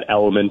had that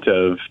element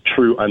of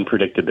true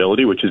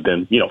unpredictability, which has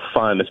been,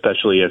 fun,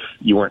 especially if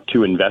you weren't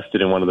too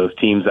invested in one of those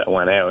teams that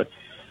went out.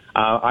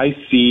 I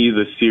see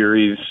the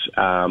series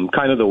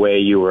kind of the way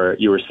you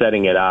were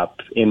setting it up.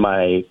 In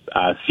my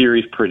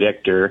series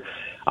predictor,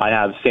 I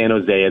have San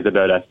Jose as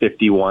about a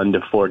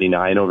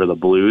 51-49 over the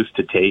Blues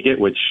to take it,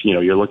 which,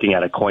 you're looking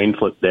at a coin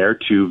flip there,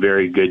 two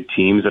very good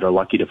teams that are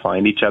lucky to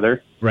find each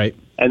other. Right.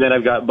 And then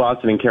I've got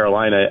Boston and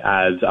Carolina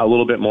as a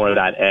little bit more of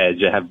that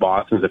edge. I have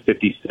Boston's at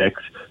 56%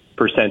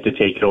 to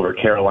take it over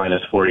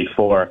Carolina's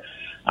 44%.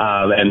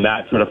 And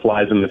that sort of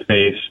flies in the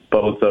face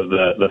both of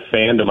the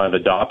fandom I've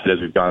adopted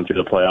as we've gone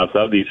through the playoffs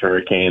of these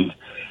Hurricanes.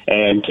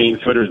 And Kane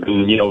Twitter's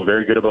been,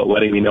 very good about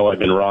letting me know I've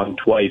been wrong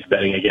twice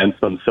betting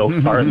against them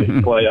so far in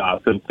these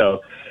playoffs. And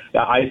so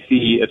I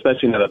see,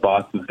 especially now that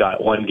Boston's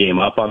got one game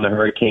up on the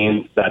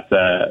Hurricanes, that's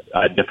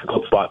a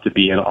difficult spot to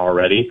be in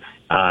already.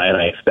 And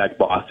I expect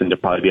Boston to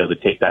probably be able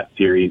to take that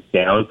series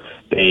down.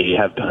 They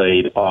have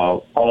played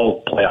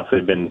all playoffs.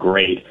 They've been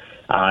great.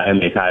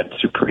 And they've had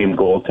supreme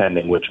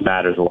goaltending, which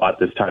matters a lot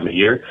this time of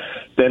year.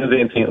 San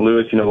Jose and St.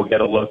 Louis, we'll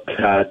get a look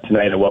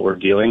tonight at what we're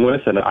dealing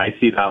with, and I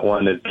see that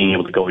one as being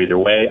able to go either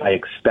way. I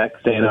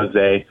expect San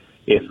Jose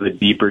is the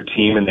deeper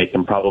team, and they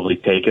can probably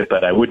take it,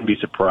 but I wouldn't be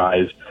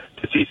surprised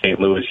to see St.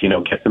 Louis,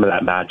 get some of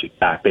that magic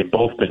back. They've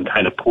both been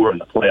kind of poor in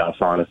the playoffs,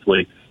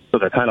 honestly, so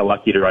they're kind of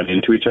lucky to run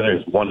into each other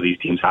as one of these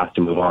teams has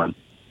to move on.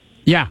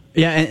 Yeah,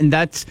 and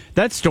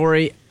that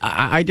story,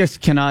 I just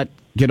cannot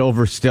get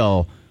over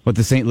still what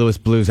the St. Louis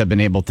Blues have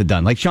been able to do.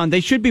 Like, Sean,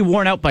 they should be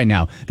worn out by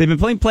now. They've been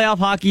playing playoff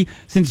hockey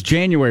since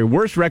January.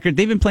 Worst record.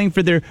 They've been playing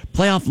for their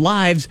playoff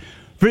lives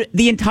for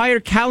the entire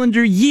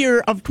calendar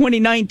year of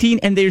 2019,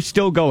 and they're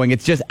still going.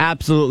 It's just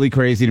absolutely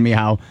crazy to me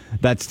how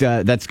that's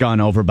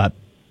gone over, but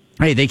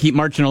hey, they keep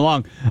marching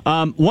along.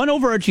 One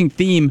overarching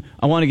theme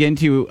I want to get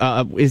into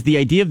is the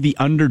idea of the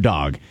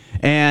underdog.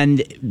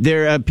 And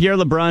there, Pierre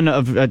LeBrun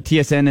of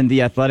TSN and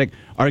The Athletic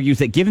argues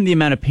that given the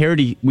amount of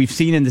parity we've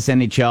seen in this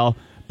NHL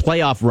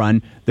playoff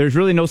run, there's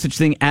really no such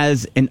thing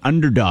as an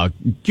underdog.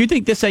 Do you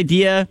think this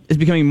idea is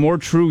becoming more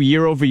true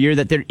year over year,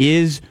 that there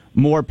is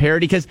more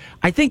parity? Because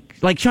I think,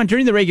 like, Sean,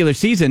 during the regular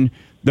season,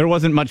 there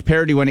wasn't much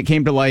parity when it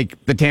came to, like,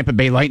 the Tampa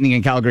Bay Lightning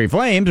and Calgary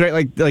Flames,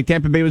 right? Like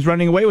Tampa Bay was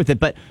running away with it.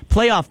 But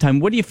playoff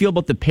time, what do you feel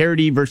about the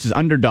parity versus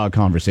underdog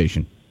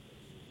conversation?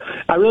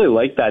 I really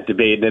like that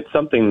debate, and it's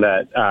something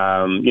that,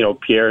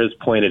 Pierre has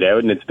pointed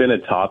out, and it's been a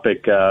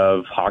topic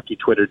of hockey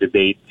Twitter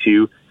debate,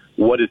 too.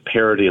 What is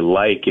parity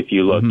like if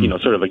you look,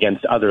 sort of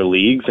against other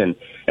leagues? And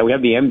we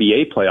have the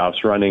NBA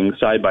playoffs running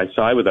side by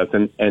side with us.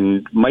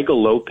 And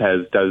Michael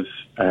Lopez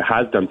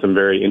has done some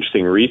very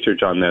interesting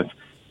research on this.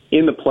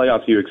 In the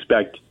playoffs, you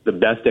expect the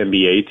best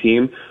NBA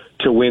team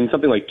to win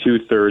something like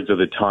 2/3 of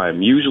the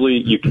time. Usually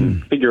you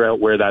can figure out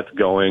where that's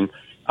going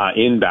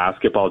in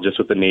basketball, just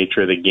with the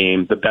nature of the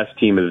game. The best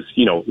team is,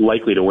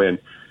 likely to win.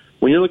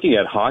 When you're looking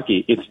at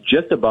hockey, it's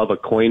just above a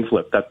coin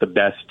flip that the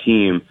best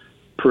team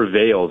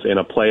prevails in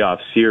a playoff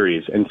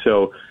series. And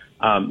so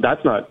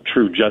that's not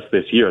true just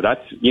this year.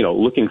 That's,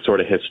 looking sort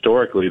of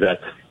historically that,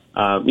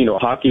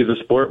 hockey is a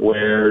sport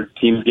where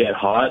teams get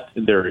hot.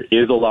 There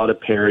is a lot of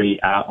parity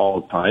at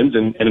all times,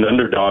 and an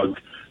underdog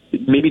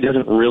maybe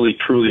doesn't really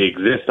truly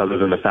exist other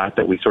than the fact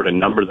that we sort of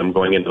number them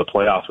going into the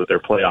playoffs with their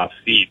playoff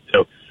seed.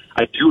 So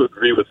I do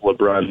agree with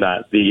LeBrun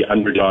that the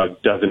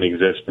underdog doesn't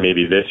exist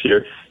maybe this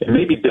year. It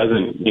maybe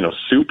doesn't,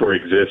 super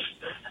exist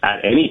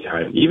at any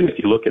time. Even if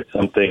you look at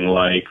something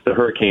like the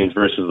Hurricanes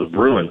versus the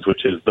Bruins,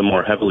 which is the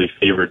more heavily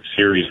favored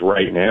series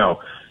right now,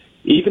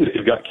 even if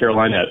you've got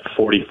Carolina at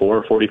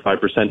 44,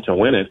 45% to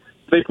win it,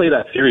 if they play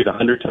that series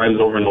 100 times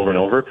over and over and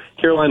over,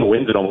 Carolina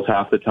wins it almost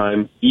half the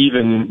time,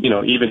 even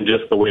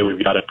just the way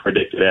we've got it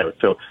predicted out.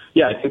 So,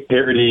 yeah, I think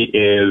parity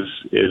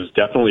is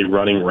definitely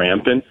running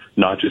rampant,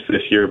 not just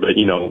this year, but,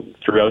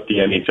 throughout the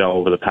NHL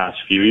over the past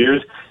few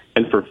years.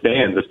 And for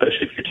fans,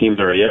 especially if your teams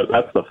are out,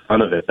 that's the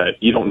fun of it, that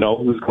you don't know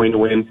who's going to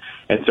win.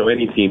 And so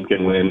any team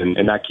can win,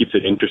 and that keeps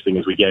it interesting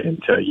as we get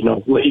into,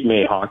 late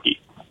May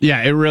hockey.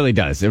 Yeah, it really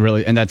does.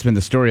 And that's been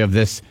the story of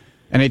this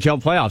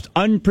NHL playoffs.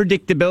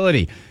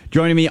 Unpredictability.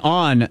 Joining me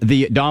on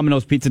the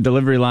Domino's Pizza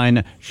delivery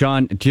line,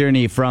 Sean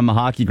Tierney from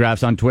Hockey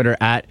Graphs on Twitter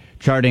at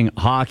Charting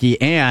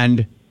Hockey.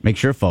 And make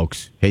sure,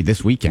 folks, hey,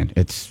 this weekend,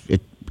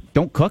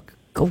 don't cook.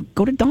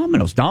 Go to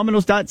Domino's.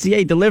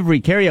 Domino's.ca,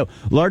 delivery, carryout,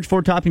 large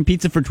 4-topping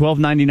pizza for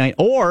 $12.99.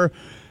 Or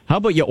how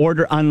about you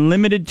order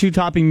unlimited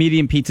 2-topping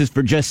medium pizzas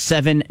for just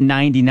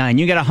 $7.99?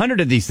 You get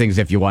 100 of these things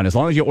if you want, as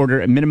long as you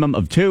order a minimum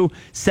of 2.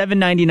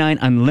 $7.99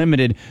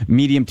 unlimited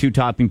medium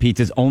 2-topping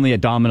pizzas only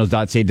at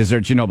Domino's.ca.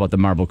 Desserts, you know about the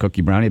marble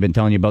cookie brownie. I've been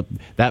telling you about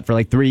that for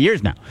like 3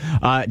 years now.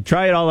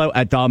 Try it all out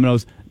at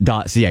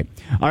Domino's.ca.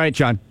 All right,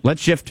 Sean,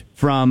 let's shift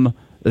from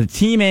the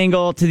team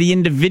angle to the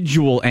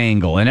individual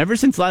angle. And ever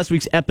since last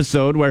week's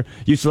episode where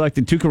you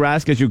selected Tuukka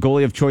Rask as your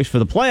goalie of choice for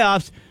the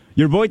playoffs,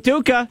 Your boy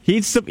Tuukka,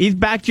 he's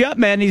backed you up,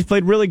 man. He's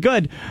played really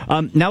good.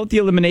 Now with the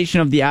elimination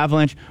of the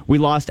Avalanche, we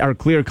lost our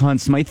clear Conn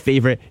Smythe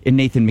favorite in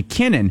Nathan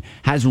MacKinnon.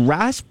 Has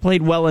Rask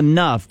played well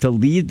enough to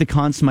lead the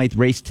Conn Smythe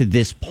race to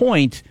this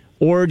point,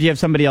 or do you have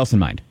somebody else in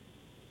mind?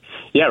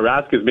 Yeah,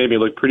 Rask has made me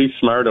look pretty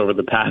smart over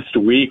the past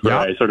week where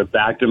I sort of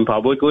backed him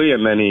publicly,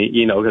 and then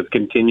he, has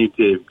continued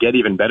to get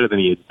even better than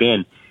he has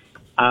been.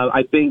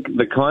 I think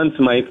the Conn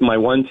Smythe, my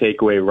one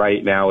takeaway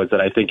right now is that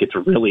I think it's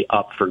really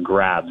up for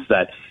grabs,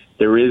 that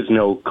there is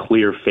no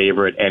clear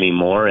favorite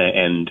anymore.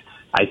 And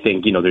I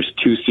think, there's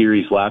 2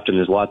 series left and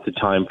there's lots of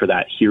time for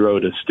that hero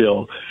to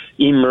still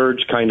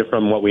emerge kind of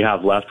from what we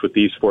have left with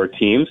these 4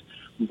 teams.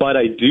 But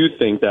I do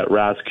think that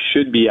Rask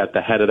should be at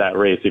the head of that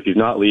race. If he's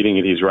not leading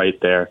it, he's right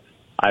there.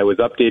 I was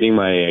updating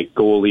my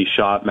goalie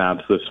shot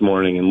maps this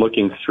morning and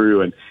looking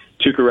through, and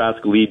Tuukka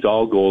Rask leads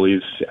all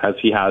goalies as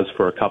he has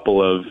for a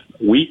couple of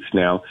weeks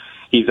now.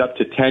 He's up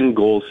to 10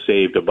 goals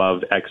saved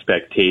above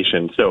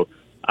expectation. So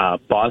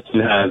Boston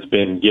has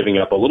been giving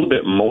up a little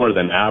bit more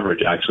than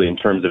average, actually, in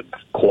terms of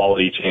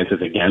quality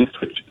chances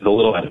against, which is a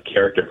little out of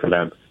character for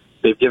them.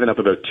 They've given up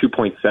about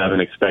 2.7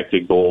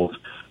 expected goals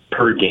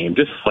per game,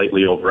 just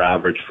slightly over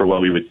average for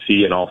what we would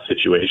see in all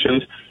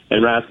situations.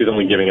 And Rask is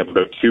only giving up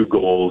about 2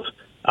 goals,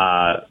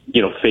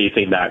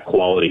 facing that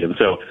quality. And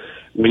so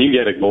when you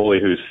get a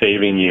goalie who's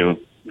saving you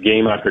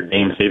game after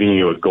game, saving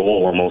you a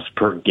goal almost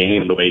per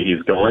game the way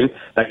he's going,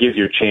 that gives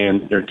your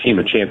team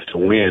a chance to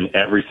win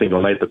every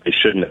single night that they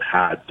shouldn't have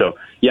had. So,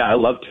 yeah, I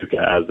love Tuukka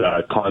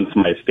as Conn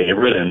Smythe's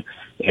favorite, and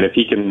if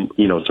he can,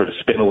 sort of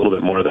spin a little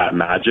bit more of that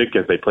magic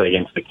as they play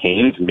against the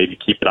Canes and maybe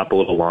keep it up a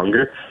little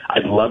longer,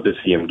 I'd love to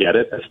see him get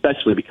it,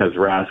 especially because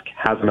Rask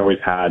hasn't always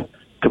had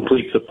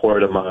complete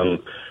support among,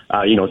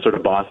 sort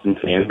of Boston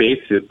fan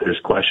base. There's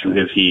questions,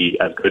 is he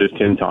as good as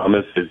Tim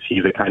Thomas? Is he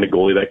the kind of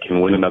goalie that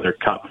can win another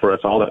cup for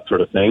us, all that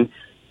sort of thing?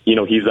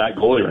 He's that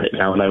goalie right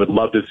now, and I would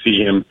love to see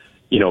him,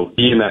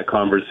 be in that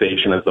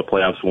conversation as the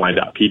playoffs wind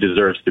up. He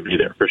deserves to be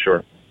there for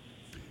sure.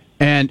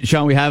 And,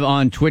 Sean, we have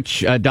on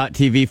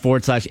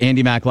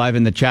twitch.tv/Andy Mac Live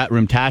in the chat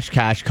room, Tash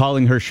Cash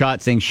calling her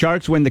shot, saying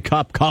Sharks win the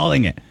cup,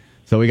 calling it.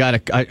 So we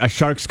got a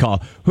Sharks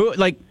call.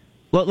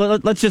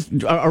 Let's just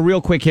a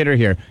real quick hitter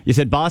here. You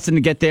said Boston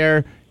to get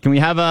there. Can we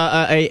have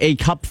a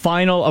cup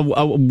final,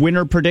 a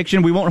winner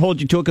prediction? We won't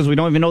hold you to it because we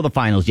don't even know the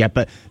finals yet,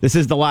 but this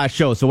is the last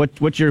show. So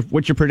what's your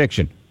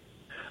prediction?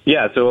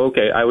 Yeah, so,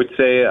 okay, I would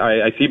say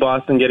I see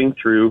Boston getting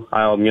through.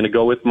 I'm going to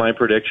go with my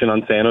prediction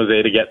on San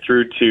Jose to get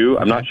through, too.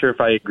 I'm not sure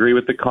if I agree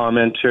with the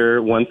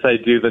commenter. Once I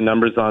do the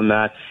numbers on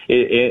that,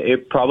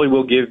 it probably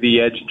will give the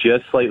edge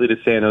just slightly to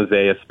San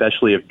Jose,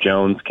 especially if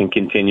Jones can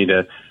continue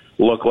to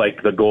look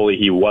like the goalie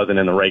he wasn't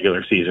in the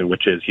regular season,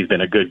 which is he's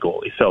been a good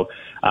goalie. So,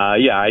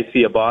 I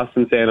see a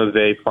Boston-San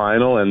Jose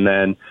final, and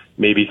then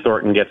maybe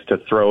Thornton gets to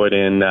throw it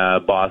in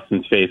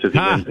Boston's face as he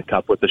wins the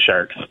cup with the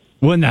Sharks.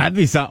 Wouldn't that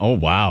be something? Oh,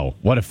 wow.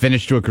 What a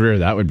finish to a career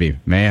that would be,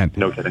 man.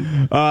 No kidding.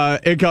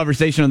 In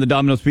conversation on the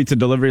Domino's Pizza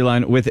delivery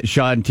line with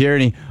Sean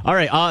Tierney. All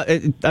right,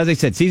 as I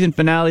said, season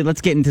finale.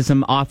 Let's get into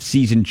some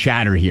off-season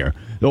chatter here.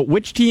 So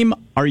which team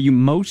are you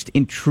most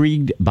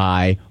intrigued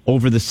by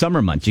over the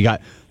summer months? You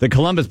got the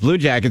Columbus Blue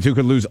Jackets, who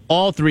could lose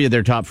all 3 of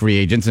their top free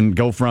agents and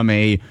go from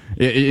a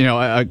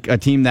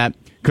team that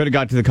could have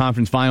got to the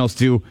conference finals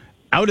to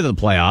out of the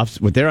playoffs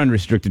with their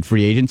unrestricted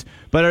free agents.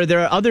 But are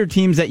there other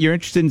teams that you're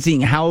interested in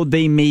seeing how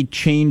they may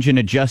change and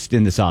adjust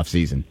in this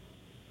offseason?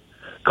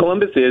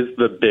 Columbus is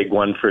the big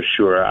one for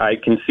sure. I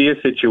can see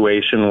a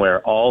situation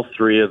where all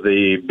 3 of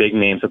the big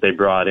names that they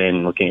brought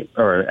in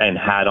and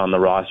had on the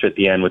roster at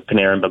the end with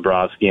Panarin,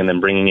 Bobrovsky, and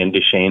then bringing in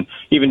Duchesne,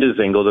 even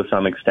Dzingel to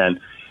some extent,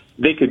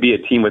 they could be a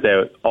team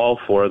without all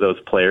 4 of those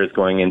players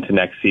going into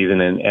next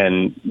season,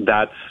 and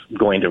that's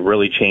going to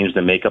really change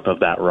the makeup of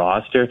that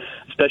roster,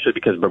 especially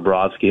because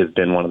Bobrovsky has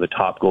been one of the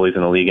top goalies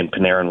in the league, and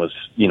Panarin was,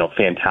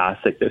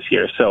 fantastic this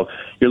year. So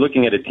you're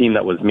looking at a team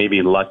that was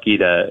maybe lucky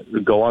to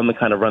go on the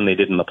kind of run they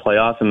did in the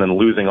playoffs, and then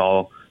losing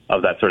all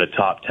of that sort of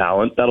top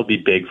talent. That'll be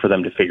big for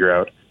them to figure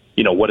out,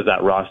 what does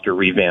that roster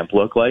revamp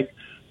look like?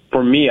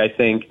 For me, I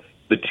think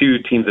the 2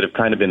 teams that have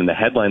kind of been in the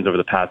headlines over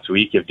the past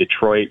week, you have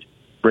Detroit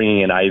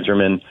bringing in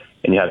Yzerman,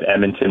 and you have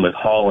Edmonton with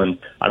Holland.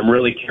 I'm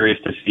really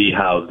curious to see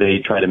how they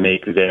try to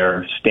make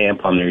their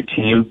stamp on their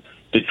team.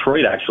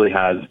 Detroit actually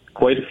has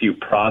quite a few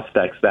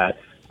prospects that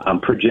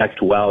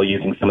project well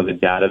using some of the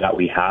data that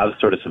we have,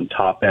 sort of some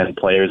top-end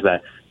players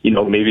that,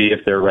 maybe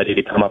if they're ready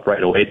to come up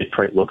right away,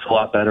 Detroit looks a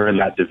lot better in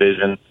that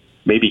division,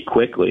 maybe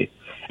quickly.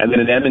 And then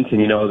in Edmonton,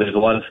 there's a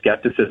lot of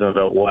skepticism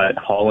about what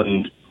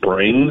Holland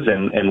brings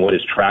and what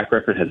his track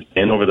record has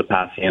been over the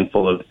past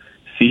handful of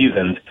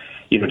seasons.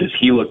 Does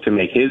he look to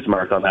make his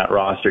mark on that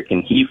roster?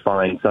 Can he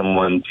find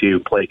someone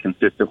to play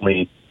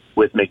consistently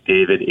with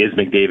McDavid? Is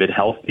McDavid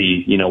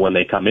healthy, when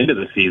they come into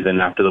the season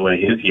after the way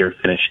his year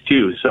finished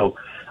too? So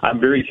I'm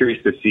very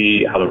curious to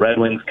see how the Red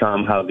Wings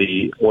come, how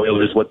the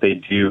Oilers, what they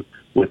do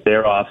with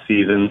their off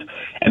seasons.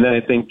 And then I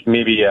think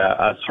maybe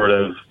a sort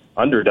of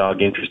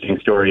underdog interesting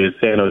story is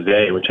San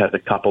Jose, which has a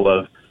couple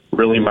of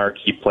really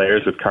marquee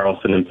players with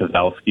Karlsson and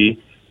Pavelski.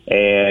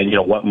 And,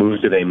 what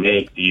moves do they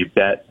make? Do you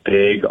bet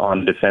big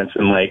on a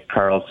defenseman like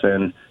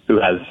Karlsson,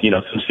 who has,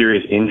 some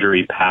serious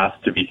injury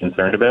past to be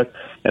concerned about?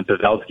 And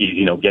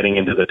Pavelski, getting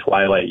into the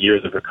twilight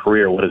years of a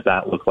career, what does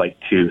that look like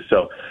too?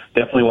 So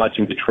definitely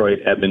watching Detroit,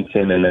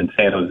 Edmonton, and then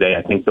San Jose.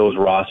 I think those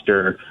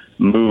roster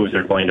moves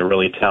are going to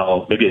really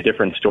tell maybe a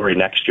different story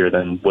next year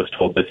than was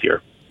told this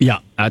year. Yeah,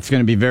 that's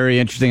going to be very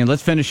interesting. And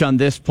let's finish on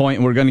this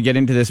point. We're going to get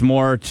into this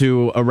more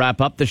to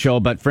wrap up the show.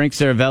 But Frank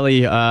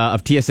Saravelli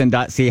of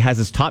TSN.ca has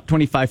his top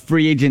 25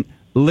 free agent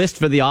list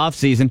for the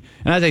offseason.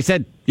 And as I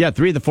said,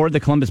 3 of the 4, the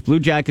Columbus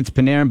Blue Jackets,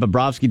 Panarin,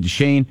 Bobrovsky,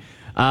 Duchesne.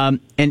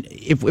 And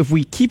if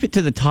we keep it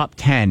to the top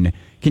 10,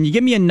 can you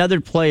give me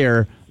another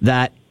player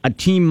that a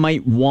team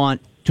might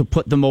want to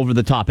put them over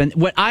the top? And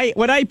what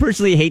I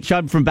personally hate,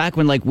 Sean, from back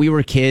when we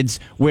were kids,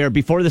 where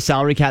before the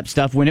salary cap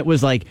stuff, when it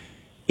was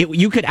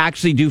you could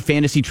actually do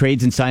fantasy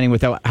trades and signing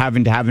without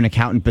having to have an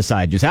accountant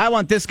beside you. Say, I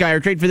want this guy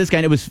or trade for this guy.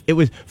 And it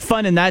was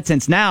fun in that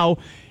sense. Now,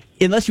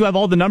 unless you have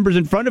all the numbers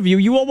in front of you,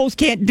 you almost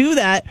can't do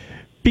that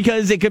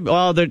because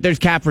there's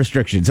cap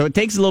restrictions. So it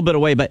takes a little bit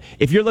away. But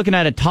if you're looking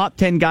at a top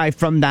 10 guy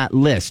from that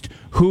list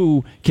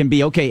who can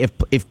be, okay,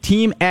 if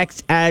team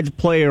X adds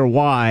player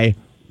Y,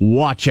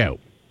 watch out.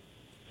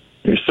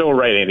 You're so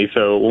right, Andy.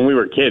 So when we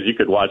were kids, you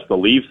could watch the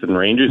Leafs and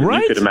Rangers, and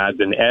you could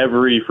imagine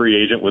every free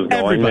agent was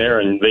going there,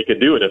 and they could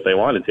do it if they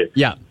wanted to.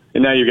 Yeah.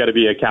 And now you've got to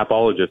be a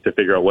capologist to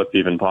figure out what's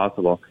even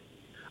possible.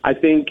 I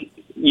think,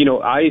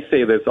 I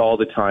say this all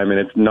the time, and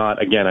it's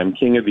not, again, I'm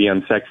king of the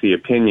unsexy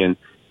opinion,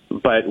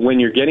 but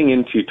when you're getting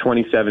into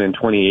 27 and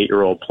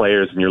 28-year-old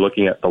players and you're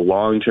looking at the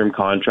long-term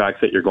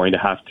contracts that you're going to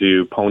have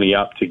to pony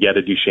up to get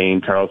a Duchesne,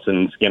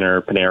 Karlsson,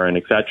 Skinner, Panarin,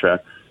 etc.,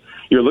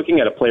 you're looking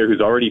at a player who's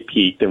already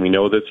peaked, and we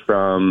know this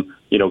from,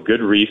 good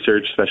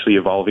research, especially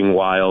Evolving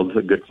Wild,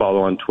 a good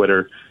follow on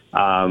Twitter,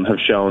 have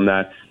shown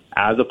that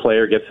as a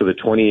player gets to the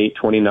 28,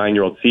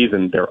 29-year-old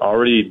season, they're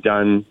already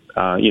done,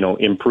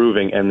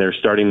 improving, and they're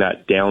starting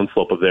that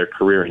downslope of their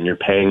career, and you're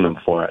paying them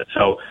for it.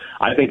 So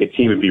I think a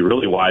team would be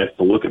really wise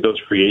to look at those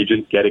free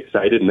agents, get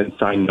excited, and then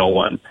sign no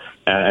one.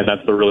 And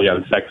that's the really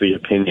unsexy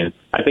opinion.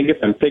 I think if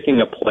I'm picking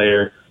a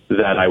player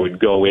that I would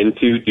go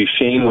into,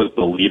 Duchesne was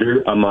the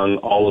leader among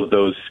all of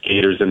those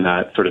skaters in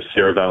that sort of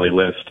Saravelli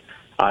list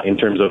in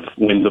terms of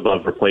wins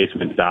above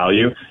replacement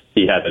value.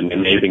 He had an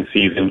amazing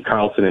season.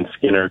 Karlsson and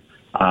Skinner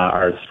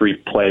are 3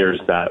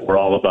 players that were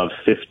all above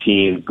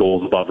 15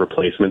 goals above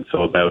replacement,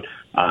 so about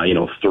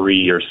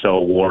 3 or so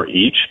WAR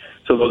each.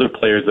 So those are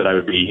players that I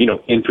would be,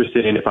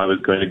 interested in if I was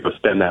going to go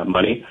spend that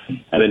money.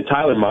 And then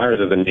Tyler Myers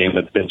is a name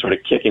that's been sort of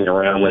kicking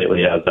around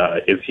lately as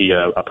is he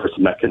a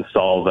person that can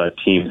solve a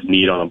team's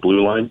need on a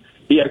blue line?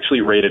 He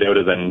actually rated out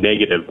as a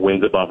negative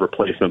wins above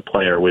replacement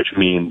player, which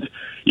means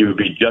you would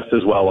be just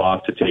as well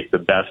off to take the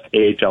best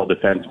AHL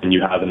defenseman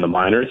you have in the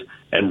minors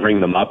and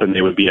bring them up, and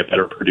they would be a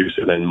better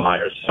producer than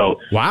Myers. So,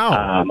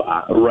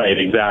 wow. Right,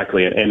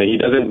 exactly. And he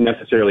doesn't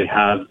necessarily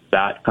have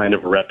that kind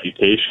of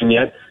reputation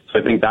yet. So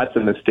I think that's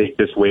a mistake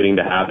just waiting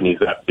to happen. He's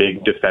that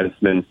big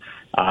defenseman.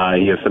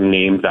 He has some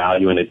name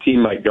value, and a team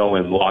might go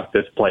and lock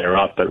this player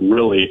up, but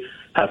really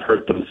have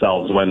hurt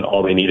themselves when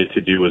all they needed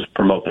to do was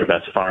promote their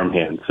best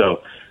farmhand.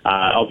 So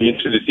I'll be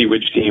interested to see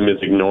which team is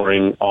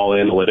ignoring all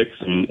analytics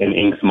and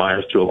inks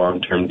Myers to a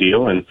long-term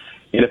deal. And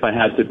if I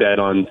had to bet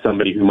on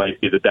somebody who might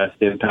be the best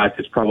impact,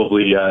 it's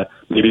probably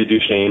maybe a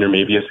Duchesne or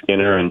maybe a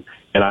Skinner. And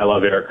I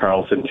love Erik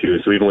Karlsson too.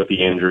 So even with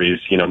the injuries,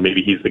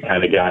 maybe he's the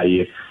kind of guy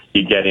you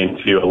get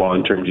into a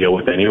long-term deal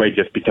with anyway,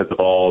 just because of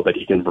all that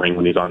he can bring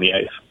when he's on the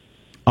ice.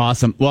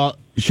 Awesome. Well,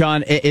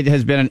 Sean, it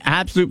has been an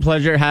absolute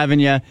pleasure having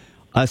you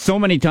so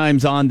many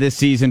times on this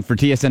season for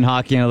TSN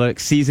Hockey Analytics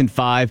Season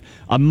 5.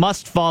 A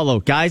must follow.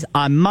 Guys,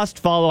 a must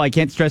follow. I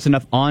can't stress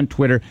enough on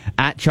Twitter,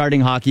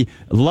 @Charting Hockey.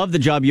 Love the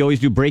job you always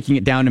do breaking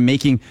it down and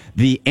making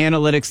the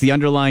analytics, the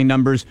underlying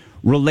numbers,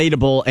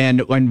 relatable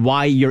and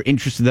why you're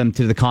interested in them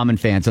to the common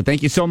fan. So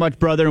thank you so much,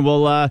 brother. And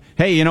we'll,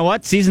 hey, you know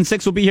what? Season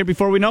 6 will be here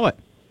before we know it.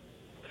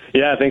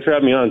 Yeah, thanks for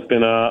having me on. It's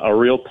been a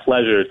real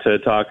pleasure to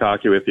talk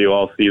hockey with you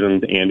all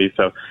season, Andy.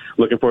 So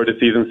looking forward to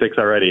Season 6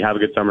 already. Have a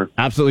good summer.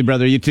 Absolutely,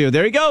 brother. You too.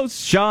 There he goes.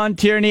 Sean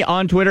Tierney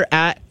on Twitter,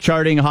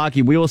 @Charting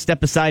Hockey. We will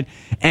step aside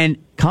and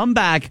come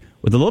back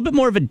with a little bit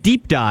more of a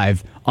deep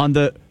dive on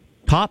the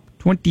top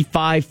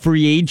 25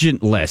 free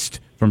agent list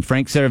from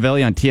Frank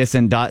Saravelli on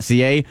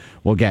TSN.ca.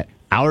 We'll get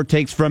our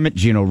takes from it,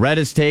 Gino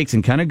Retta's takes,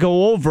 and kind of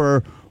go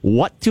over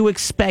what to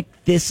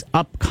expect this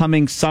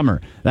upcoming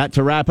summer. That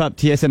to wrap up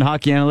TSN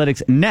Hockey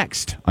Analytics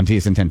next on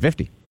TSN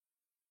 1050.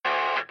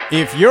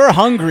 If you're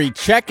hungry,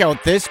 check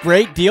out this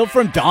great deal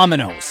from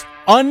Domino's.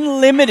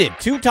 Unlimited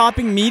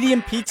 2-topping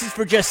medium pizzas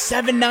for just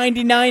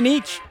 $7.99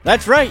 each.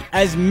 That's right,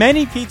 as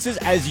many pizzas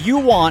as you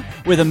want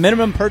with a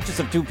minimum purchase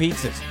of 2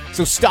 pizzas.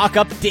 So stock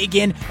up, dig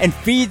in, and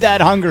feed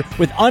that hunger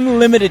with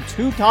unlimited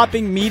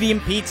 2-topping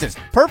medium pizzas.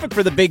 Perfect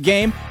for the big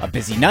game, a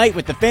busy night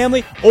with the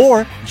family,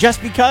 or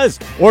just because.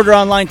 Order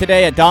online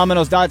today at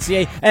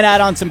Domino's.ca and add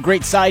on some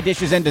great side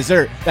dishes and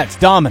dessert. That's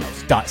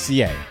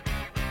Domino's.ca.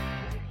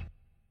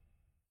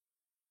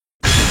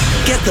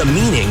 Get the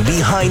meaning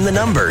behind the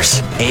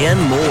numbers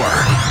and more.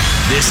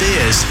 This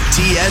is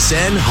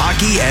TSN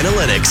Hockey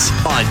Analytics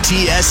on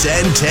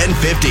TSN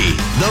 1050,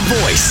 the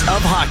voice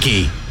of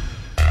hockey.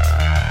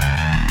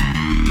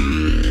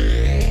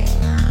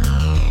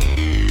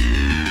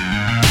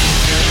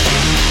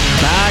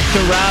 Back to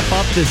wrap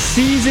up the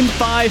Season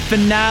 5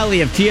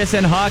 finale of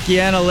TSN Hockey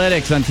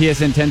Analytics on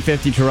TSN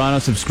 1050 Toronto.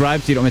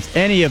 Subscribe so you don't miss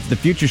any of the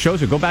future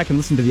shows, or go back and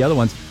listen to the other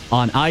ones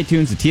on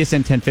iTunes, the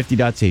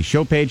TSN1050.ca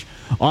show page,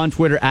 on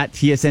Twitter at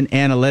TSN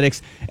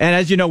Analytics. And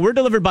as you know, we're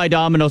delivered by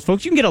Domino's.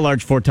 Folks, you can get a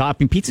large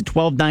 4-topping pizza,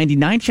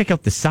 $12.99. Check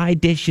out the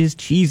side dishes,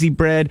 cheesy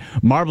bread,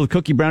 marbled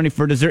cookie brownie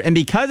for dessert. And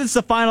because it's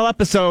the final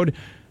episode,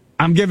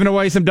 I'm giving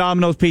away some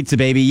Domino's pizza,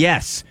 baby.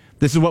 Yes,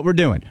 this is what we're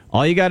doing.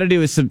 All you got to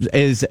do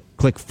is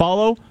click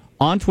follow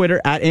on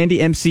Twitter at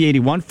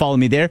AndyMC81. Follow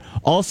me there.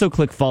 Also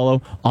click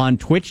follow on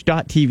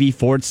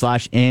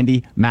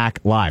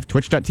twitch.tv/AndyMacLive.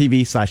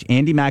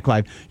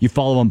 Twitch.tv/AndyMacLive. You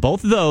follow on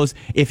both of those.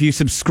 If you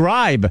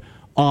subscribe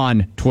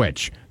on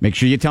Twitch, make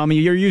sure you tell me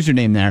your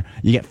username there.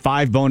 You get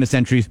 5 bonus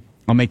entries.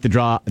 I'll make the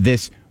draw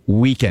this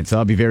weekend, so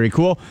that'll be very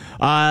cool.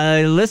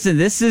 Listen,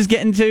 this is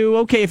getting to,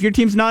 okay, if your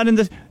team's not in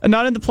the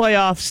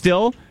playoffs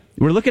still,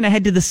 we're looking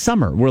ahead to the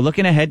summer. We're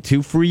looking ahead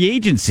to free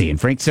agency. And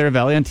Frank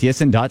Saravelli on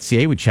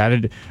TSN.ca, we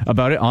chatted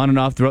about it on and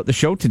off throughout the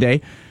show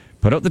today,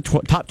 put out the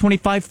top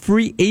 25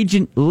 free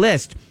agent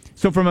list.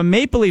 So from a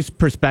Maple Leafs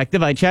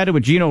perspective, I chatted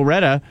with Gino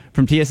Reda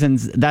from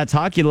TSN's That's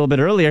Hockey a little bit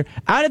earlier.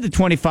 Out of the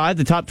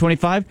top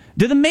 25,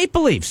 do the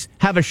Maple Leafs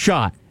have a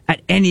shot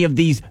at any of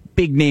these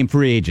big name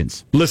free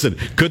agents? Listen,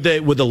 would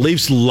the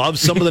Leafs love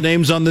some of the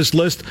names on this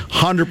list?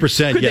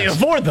 100% Could yes. they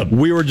afford them?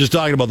 We were just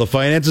talking about the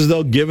finances,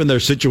 though. Given their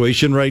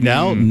situation right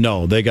now,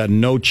 no, they got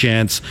no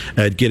chance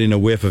at getting a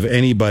whiff of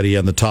anybody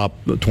on the top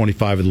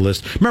 25 of the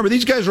list. Remember,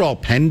 these guys are all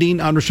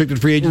pending unrestricted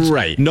free agents.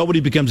 Right.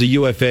 Nobody becomes a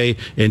UFA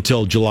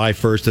until July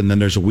 1st, and then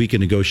there's a week of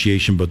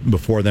negotiation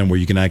before then where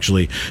you can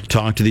actually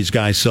talk to these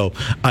guys. So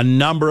a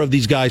number of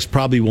these guys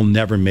probably will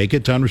never make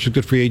it to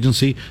unrestricted free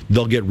agency.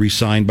 They'll get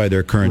re-signed by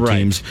their current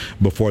teams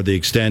before they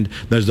extend.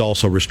 There's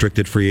also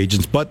restricted free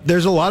agents, but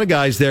there's a lot of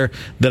guys there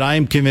that I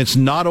am convinced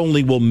not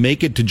only will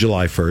make it to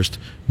July 1st,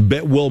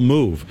 but will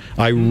move.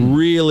 I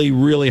really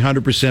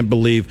 100%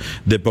 believe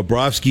that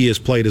Bobrovsky has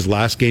played his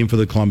last game for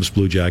the Columbus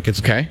Blue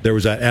Jackets. Okay. There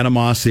was that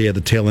animosity at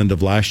the tail end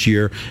of last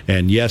year,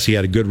 and yes, he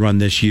had a good run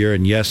this year,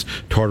 and yes,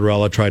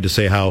 Tortorella tried to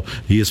say how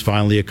he has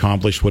finally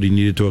accomplished what he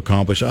needed to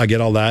accomplish. I get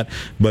all that,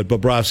 but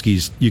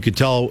Bobrovsky's, you could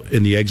tell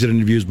in the exit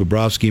interviews,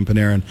 Bobrovsky and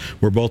Panarin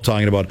were both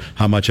talking about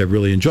how much I've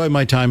really enjoyed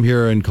my time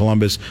here in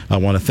Columbus. I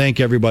want to thank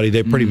everybody.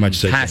 They pretty much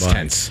said past goodbye.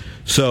 tense.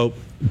 So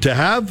to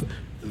have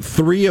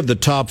 3 of the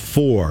top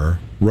 4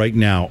 right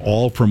now,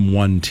 all from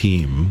one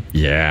team,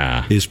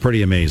 is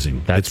pretty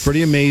amazing. It's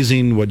pretty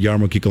amazing what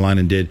Jarmo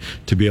Kekalainen did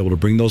to be able to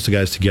bring those two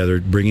guys together,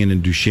 bringing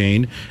in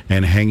Duchesne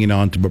and hanging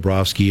on to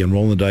Bobrovsky and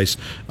rolling the dice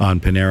on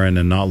Panarin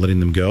and not letting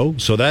them go.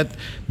 So that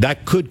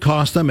could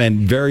cost them,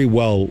 and very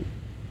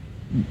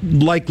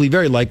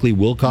likely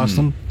will cost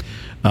them.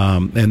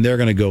 And they're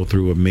going to go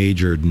through a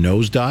major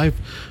nosedive.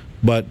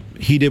 But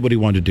he did what he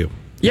wanted to do.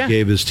 Yeah. He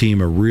gave his team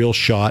a real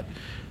shot.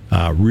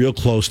 Real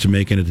close to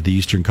making it to the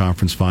Eastern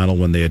Conference Final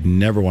when they had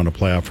never won a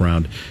playoff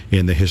round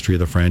in the history of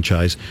the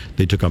franchise.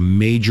 They took a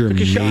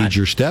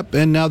major step,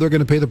 and now they're going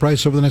to pay the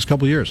price over the next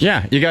couple of years.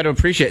 Yeah, you got to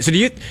appreciate it. So do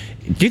you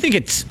think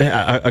it's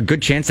a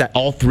good chance that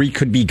all 3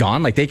 could be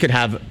gone? Like they could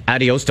have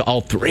adios to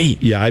all 3?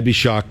 Yeah, I'd be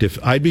shocked.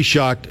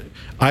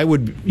 I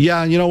would,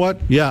 yeah, you know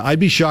what? Yeah, I'd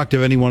be shocked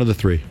if any one of the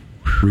 3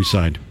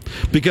 re-signed.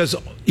 Because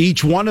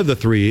each one of the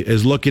 3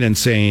 is looking and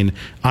saying,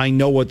 I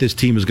know what this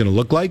team is going to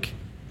look like,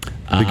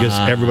 because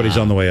everybody's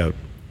on the way out.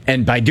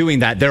 And by doing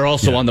that, they're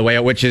also on the way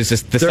out, which is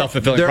the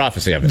self-fulfilling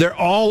prophecy of it. They're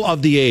all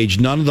of the age.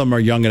 None of them are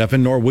young enough,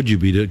 and nor would you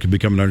be to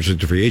become an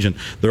unrestricted free agent.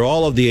 They're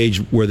all of the age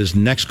where this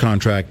next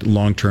contract,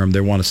 long-term,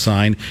 they want to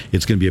sign.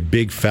 It's going to be a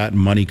big, fat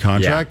money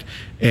contract,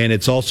 and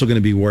it's also going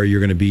to be where you're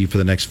going to be for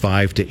the next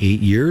 5 to 8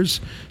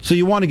 years. So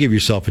you want to give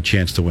yourself a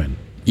chance to win.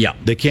 Yeah.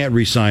 They can't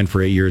re-sign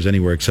for 8 years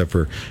anywhere except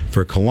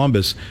for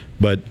Columbus,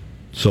 but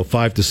so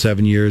 5 to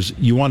 7 years,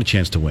 you want a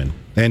chance to win.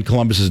 And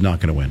Columbus is not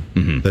going to win.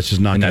 Mm-hmm. That's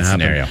just not going to happen.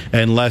 Scenario.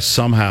 Unless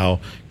somehow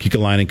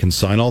Kekalainen can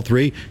sign all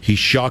 3. He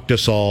shocked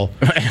us all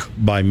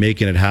by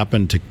making it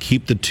happen to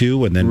keep the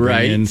 2 and then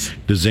bring in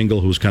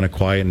Dzingel, who's kind of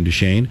quiet, and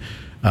Duchesne.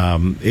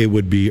 It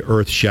would be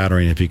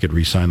earth-shattering if he could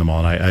re-sign them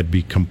all. And I'd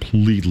be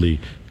completely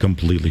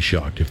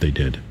shocked if they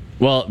did.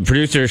 Well,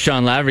 producer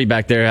Sean Lavery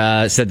back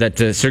there said that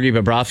Sergei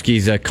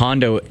Bobrovsky's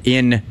condo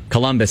in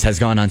Columbus has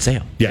gone on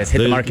sale. Yeah, it's hit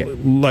the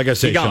market. Like I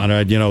say, Sean,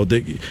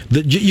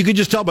 you could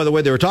just tell by the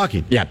way they were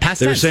talking. Yeah,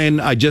 past They were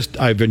saying,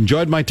 I've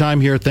enjoyed my time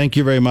here. Thank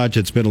you very much.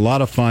 It's been a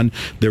lot of fun.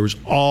 There was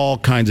all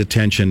kinds of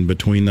tension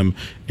between them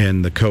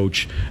and the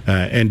coach.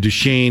 And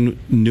Duchesne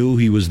knew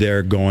he was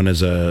there going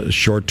as a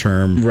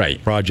short-term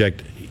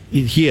project.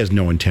 He has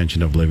no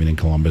intention of living in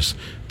Columbus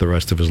the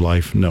rest of his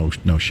life. No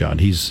shot.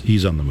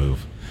 He's on the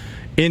move.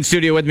 In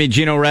studio with me,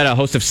 Gino Reda,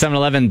 host of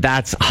 7-Eleven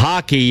That's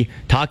Hockey,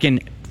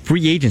 talking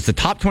free agents, the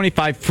top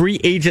 25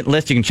 free agent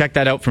list. You can check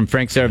that out from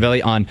Frank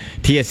Saravelli on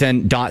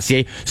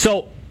tsn.ca.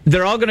 So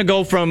they're all going to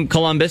go from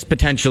Columbus,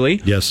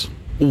 potentially. Yes.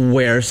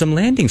 where are some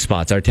landing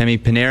spots? Artemi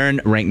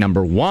Panarin ranked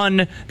number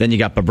 1. Then you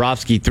got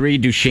Bobrovsky 3,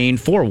 Duchesne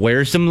 4.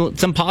 Where are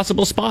some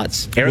possible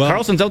spots? Erik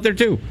Karlsson's out there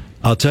too.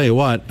 I'll tell you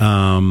what.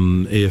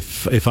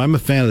 If I'm a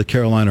fan of the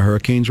Carolina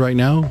Hurricanes right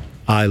now,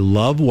 I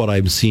love what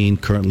I'm seeing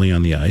currently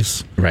on the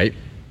ice. Right.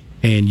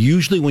 And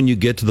usually when you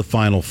get to the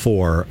Final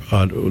Four,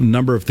 a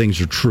number of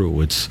things are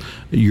true. It's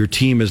your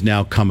team has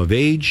now come of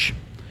age.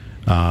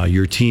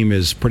 Your team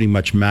is pretty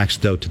much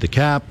maxed out to the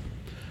cap.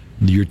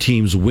 Your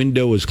team's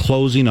window is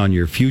closing on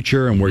your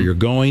future and where you're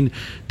going.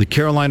 The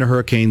Carolina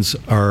Hurricanes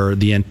are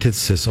the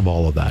antithesis of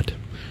all of that.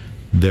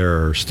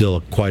 They're still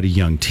quite a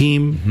young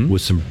team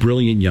with some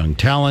brilliant young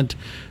talent.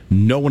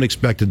 No one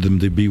expected them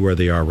to be where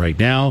they are right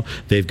now.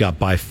 They've got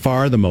by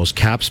far the most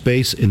cap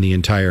space in the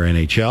entire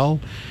NHL.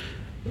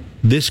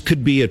 This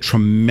could be a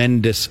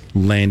tremendous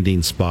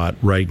landing spot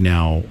right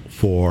now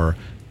for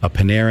a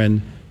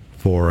Panarin,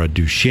 for a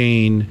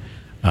Duchesne,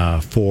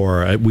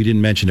 we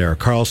didn't mention Erik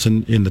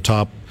Karlsson in the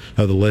top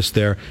of the list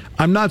there.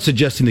 I'm not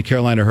suggesting the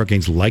Carolina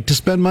Hurricanes like to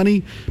spend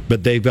money,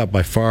 but they've got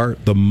by far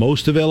the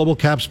most available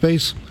cap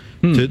space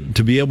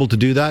to be able to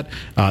do that.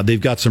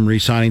 They've got some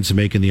re-signings to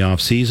make in the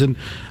offseason.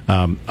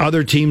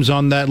 Other teams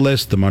on that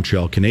list, the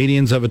Montreal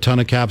Canadiens have a ton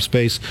of cap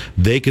space.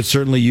 They could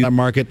certainly use that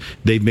market.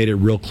 They've made it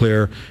real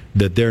clear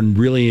that they're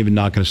really even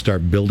not going to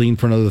start building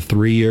for another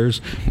 3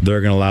 years.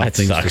 They're going to allow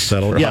things to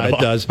settle. Yeah, it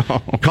does.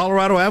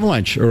 Colorado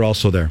Avalanche are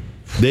also there.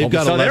 They've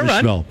got 11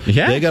 schmil.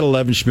 Yeah. They got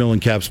 11 schmil in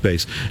cap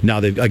space. Now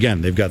they've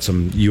got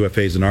some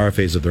UFAs and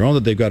RFAs of their own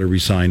that they've got to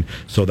re-sign.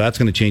 So that's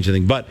going to change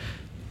anything. But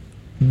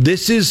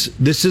this is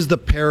the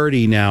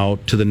parity now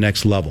to the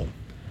next level,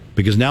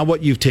 because now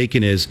what you've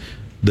taken is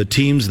the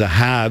teams, the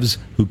haves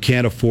who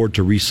can't afford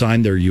to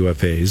re-sign their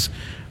UFAs,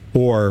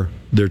 or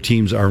their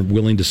teams aren't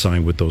willing to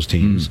sign with those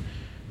teams,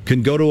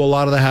 can go to a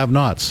lot of the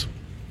have-nots,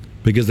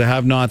 because the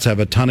have-nots have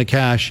a ton of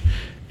cash,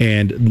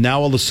 and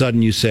now all of a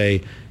sudden you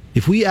say,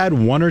 if we add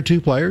 1 or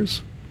 2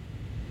 players,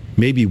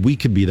 maybe we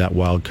could be that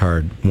wild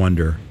card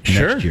wonder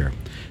next year.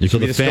 So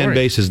the fan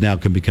bases now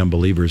can become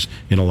believers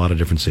in a lot of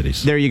different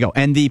cities. There you go.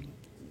 And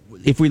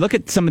if we look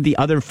at some of the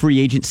other free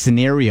agent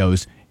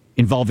scenarios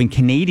involving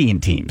Canadian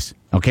teams,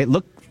 okay,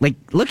 look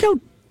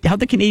how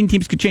the Canadian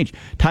teams could change.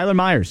 Tyler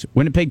Myers,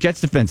 Winnipeg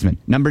Jets defenseman,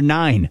 number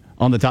 9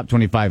 on the top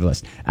 25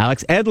 list.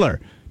 Alex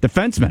Edler,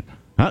 defenseman,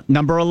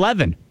 number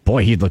 11.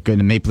 Boy, he'd look good in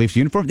the Maple Leafs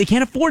uniform. They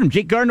can't afford him.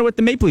 Jake Gardiner with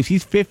the Maple Leafs.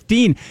 He's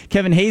 15.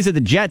 Kevin Hayes of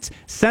the Jets,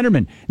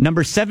 centerman,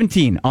 number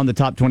 17 on the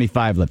top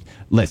 25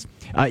 list.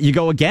 You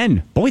go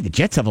again. Boy, the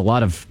Jets have a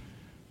lot of...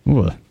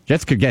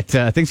 Jets could get...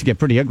 things could get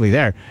pretty ugly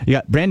there. You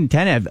got Brandon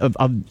Tanev, of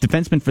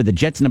defenseman for the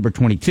Jets, number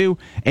 22.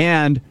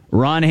 And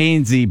Ron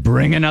Hainsey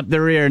bringing up the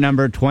rear,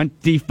 number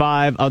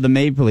 25 of the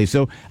Maple Leafs.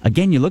 So,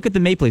 again, you look at the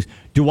Maple Leafs.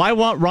 Do I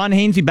want Ron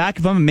Hainsey back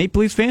if I'm a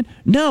Maple Leafs fan?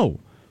 No.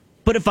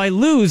 But if I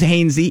lose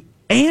Hainsey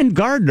and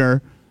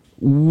Gardner,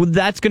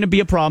 that's going to be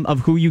a problem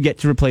of who you get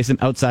to replace him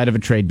outside of a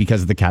trade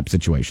because of the cap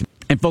situation.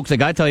 And folks, I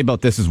got to tell you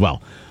about this as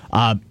well.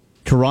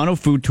 Toronto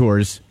Food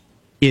Tours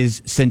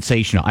is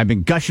sensational. I've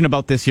been gushing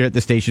about this here at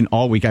the station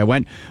all week. I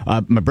went,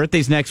 my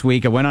birthday's next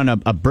week. I went on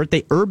a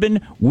birthday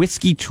urban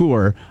whiskey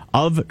tour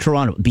of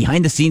Toronto.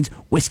 Behind the scenes,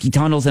 whiskey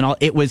tunnels and all.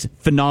 It was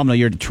phenomenal.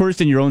 You're a tourist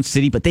in your own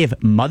city, but they have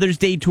Mother's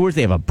Day tours.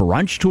 They have a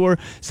brunch tour,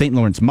 St.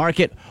 Lawrence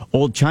Market,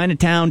 Old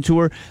Chinatown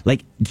tour.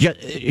 Like,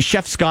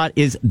 Chef Scott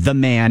is the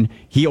man.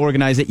 He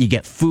organized it. You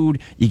get food,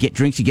 you get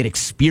drinks, you get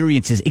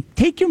experiences.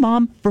 Take your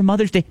mom for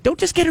Mother's Day. Don't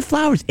just get her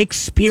flowers.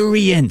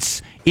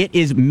 Experience. It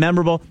is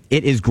memorable.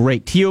 It is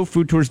great.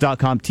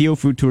 TOFoodTours.com,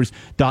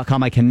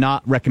 TOFoodTours.com. I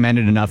cannot recommend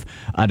it enough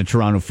to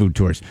Toronto Food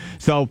Tours.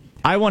 So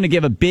I want to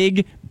give a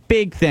big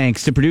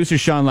thanks to producer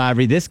Sean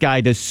Lavery. This guy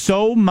does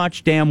so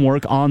much damn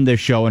work on this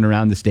show and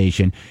around the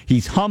station.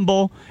 He's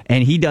humble,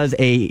 and he does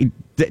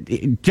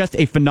just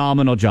a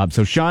phenomenal job.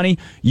 So, Shawnee,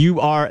 you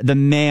are the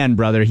man,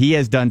 brother. He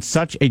has done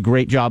such a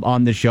great job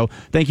on this show.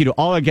 Thank you to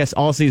all our guests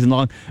all season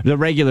long. The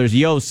regulars,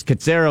 Yost,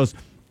 Katzeros,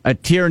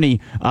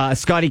 Tierney,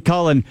 Scotty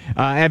Cullen,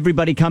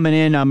 everybody coming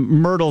in,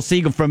 Myrtle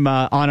Siegel from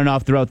on and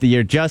off throughout the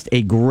year. Just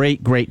a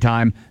great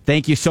time.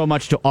 Thank you so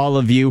much to all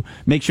of you.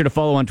 Make sure to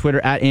follow on Twitter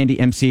at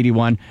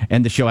AndyMC81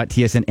 and the show at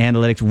TSN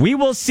Analytics. We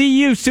will see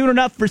you soon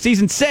enough for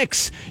Season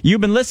 6. You've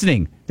been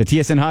listening to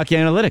TSN Hockey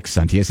Analytics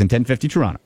on TSN 1050 Toronto.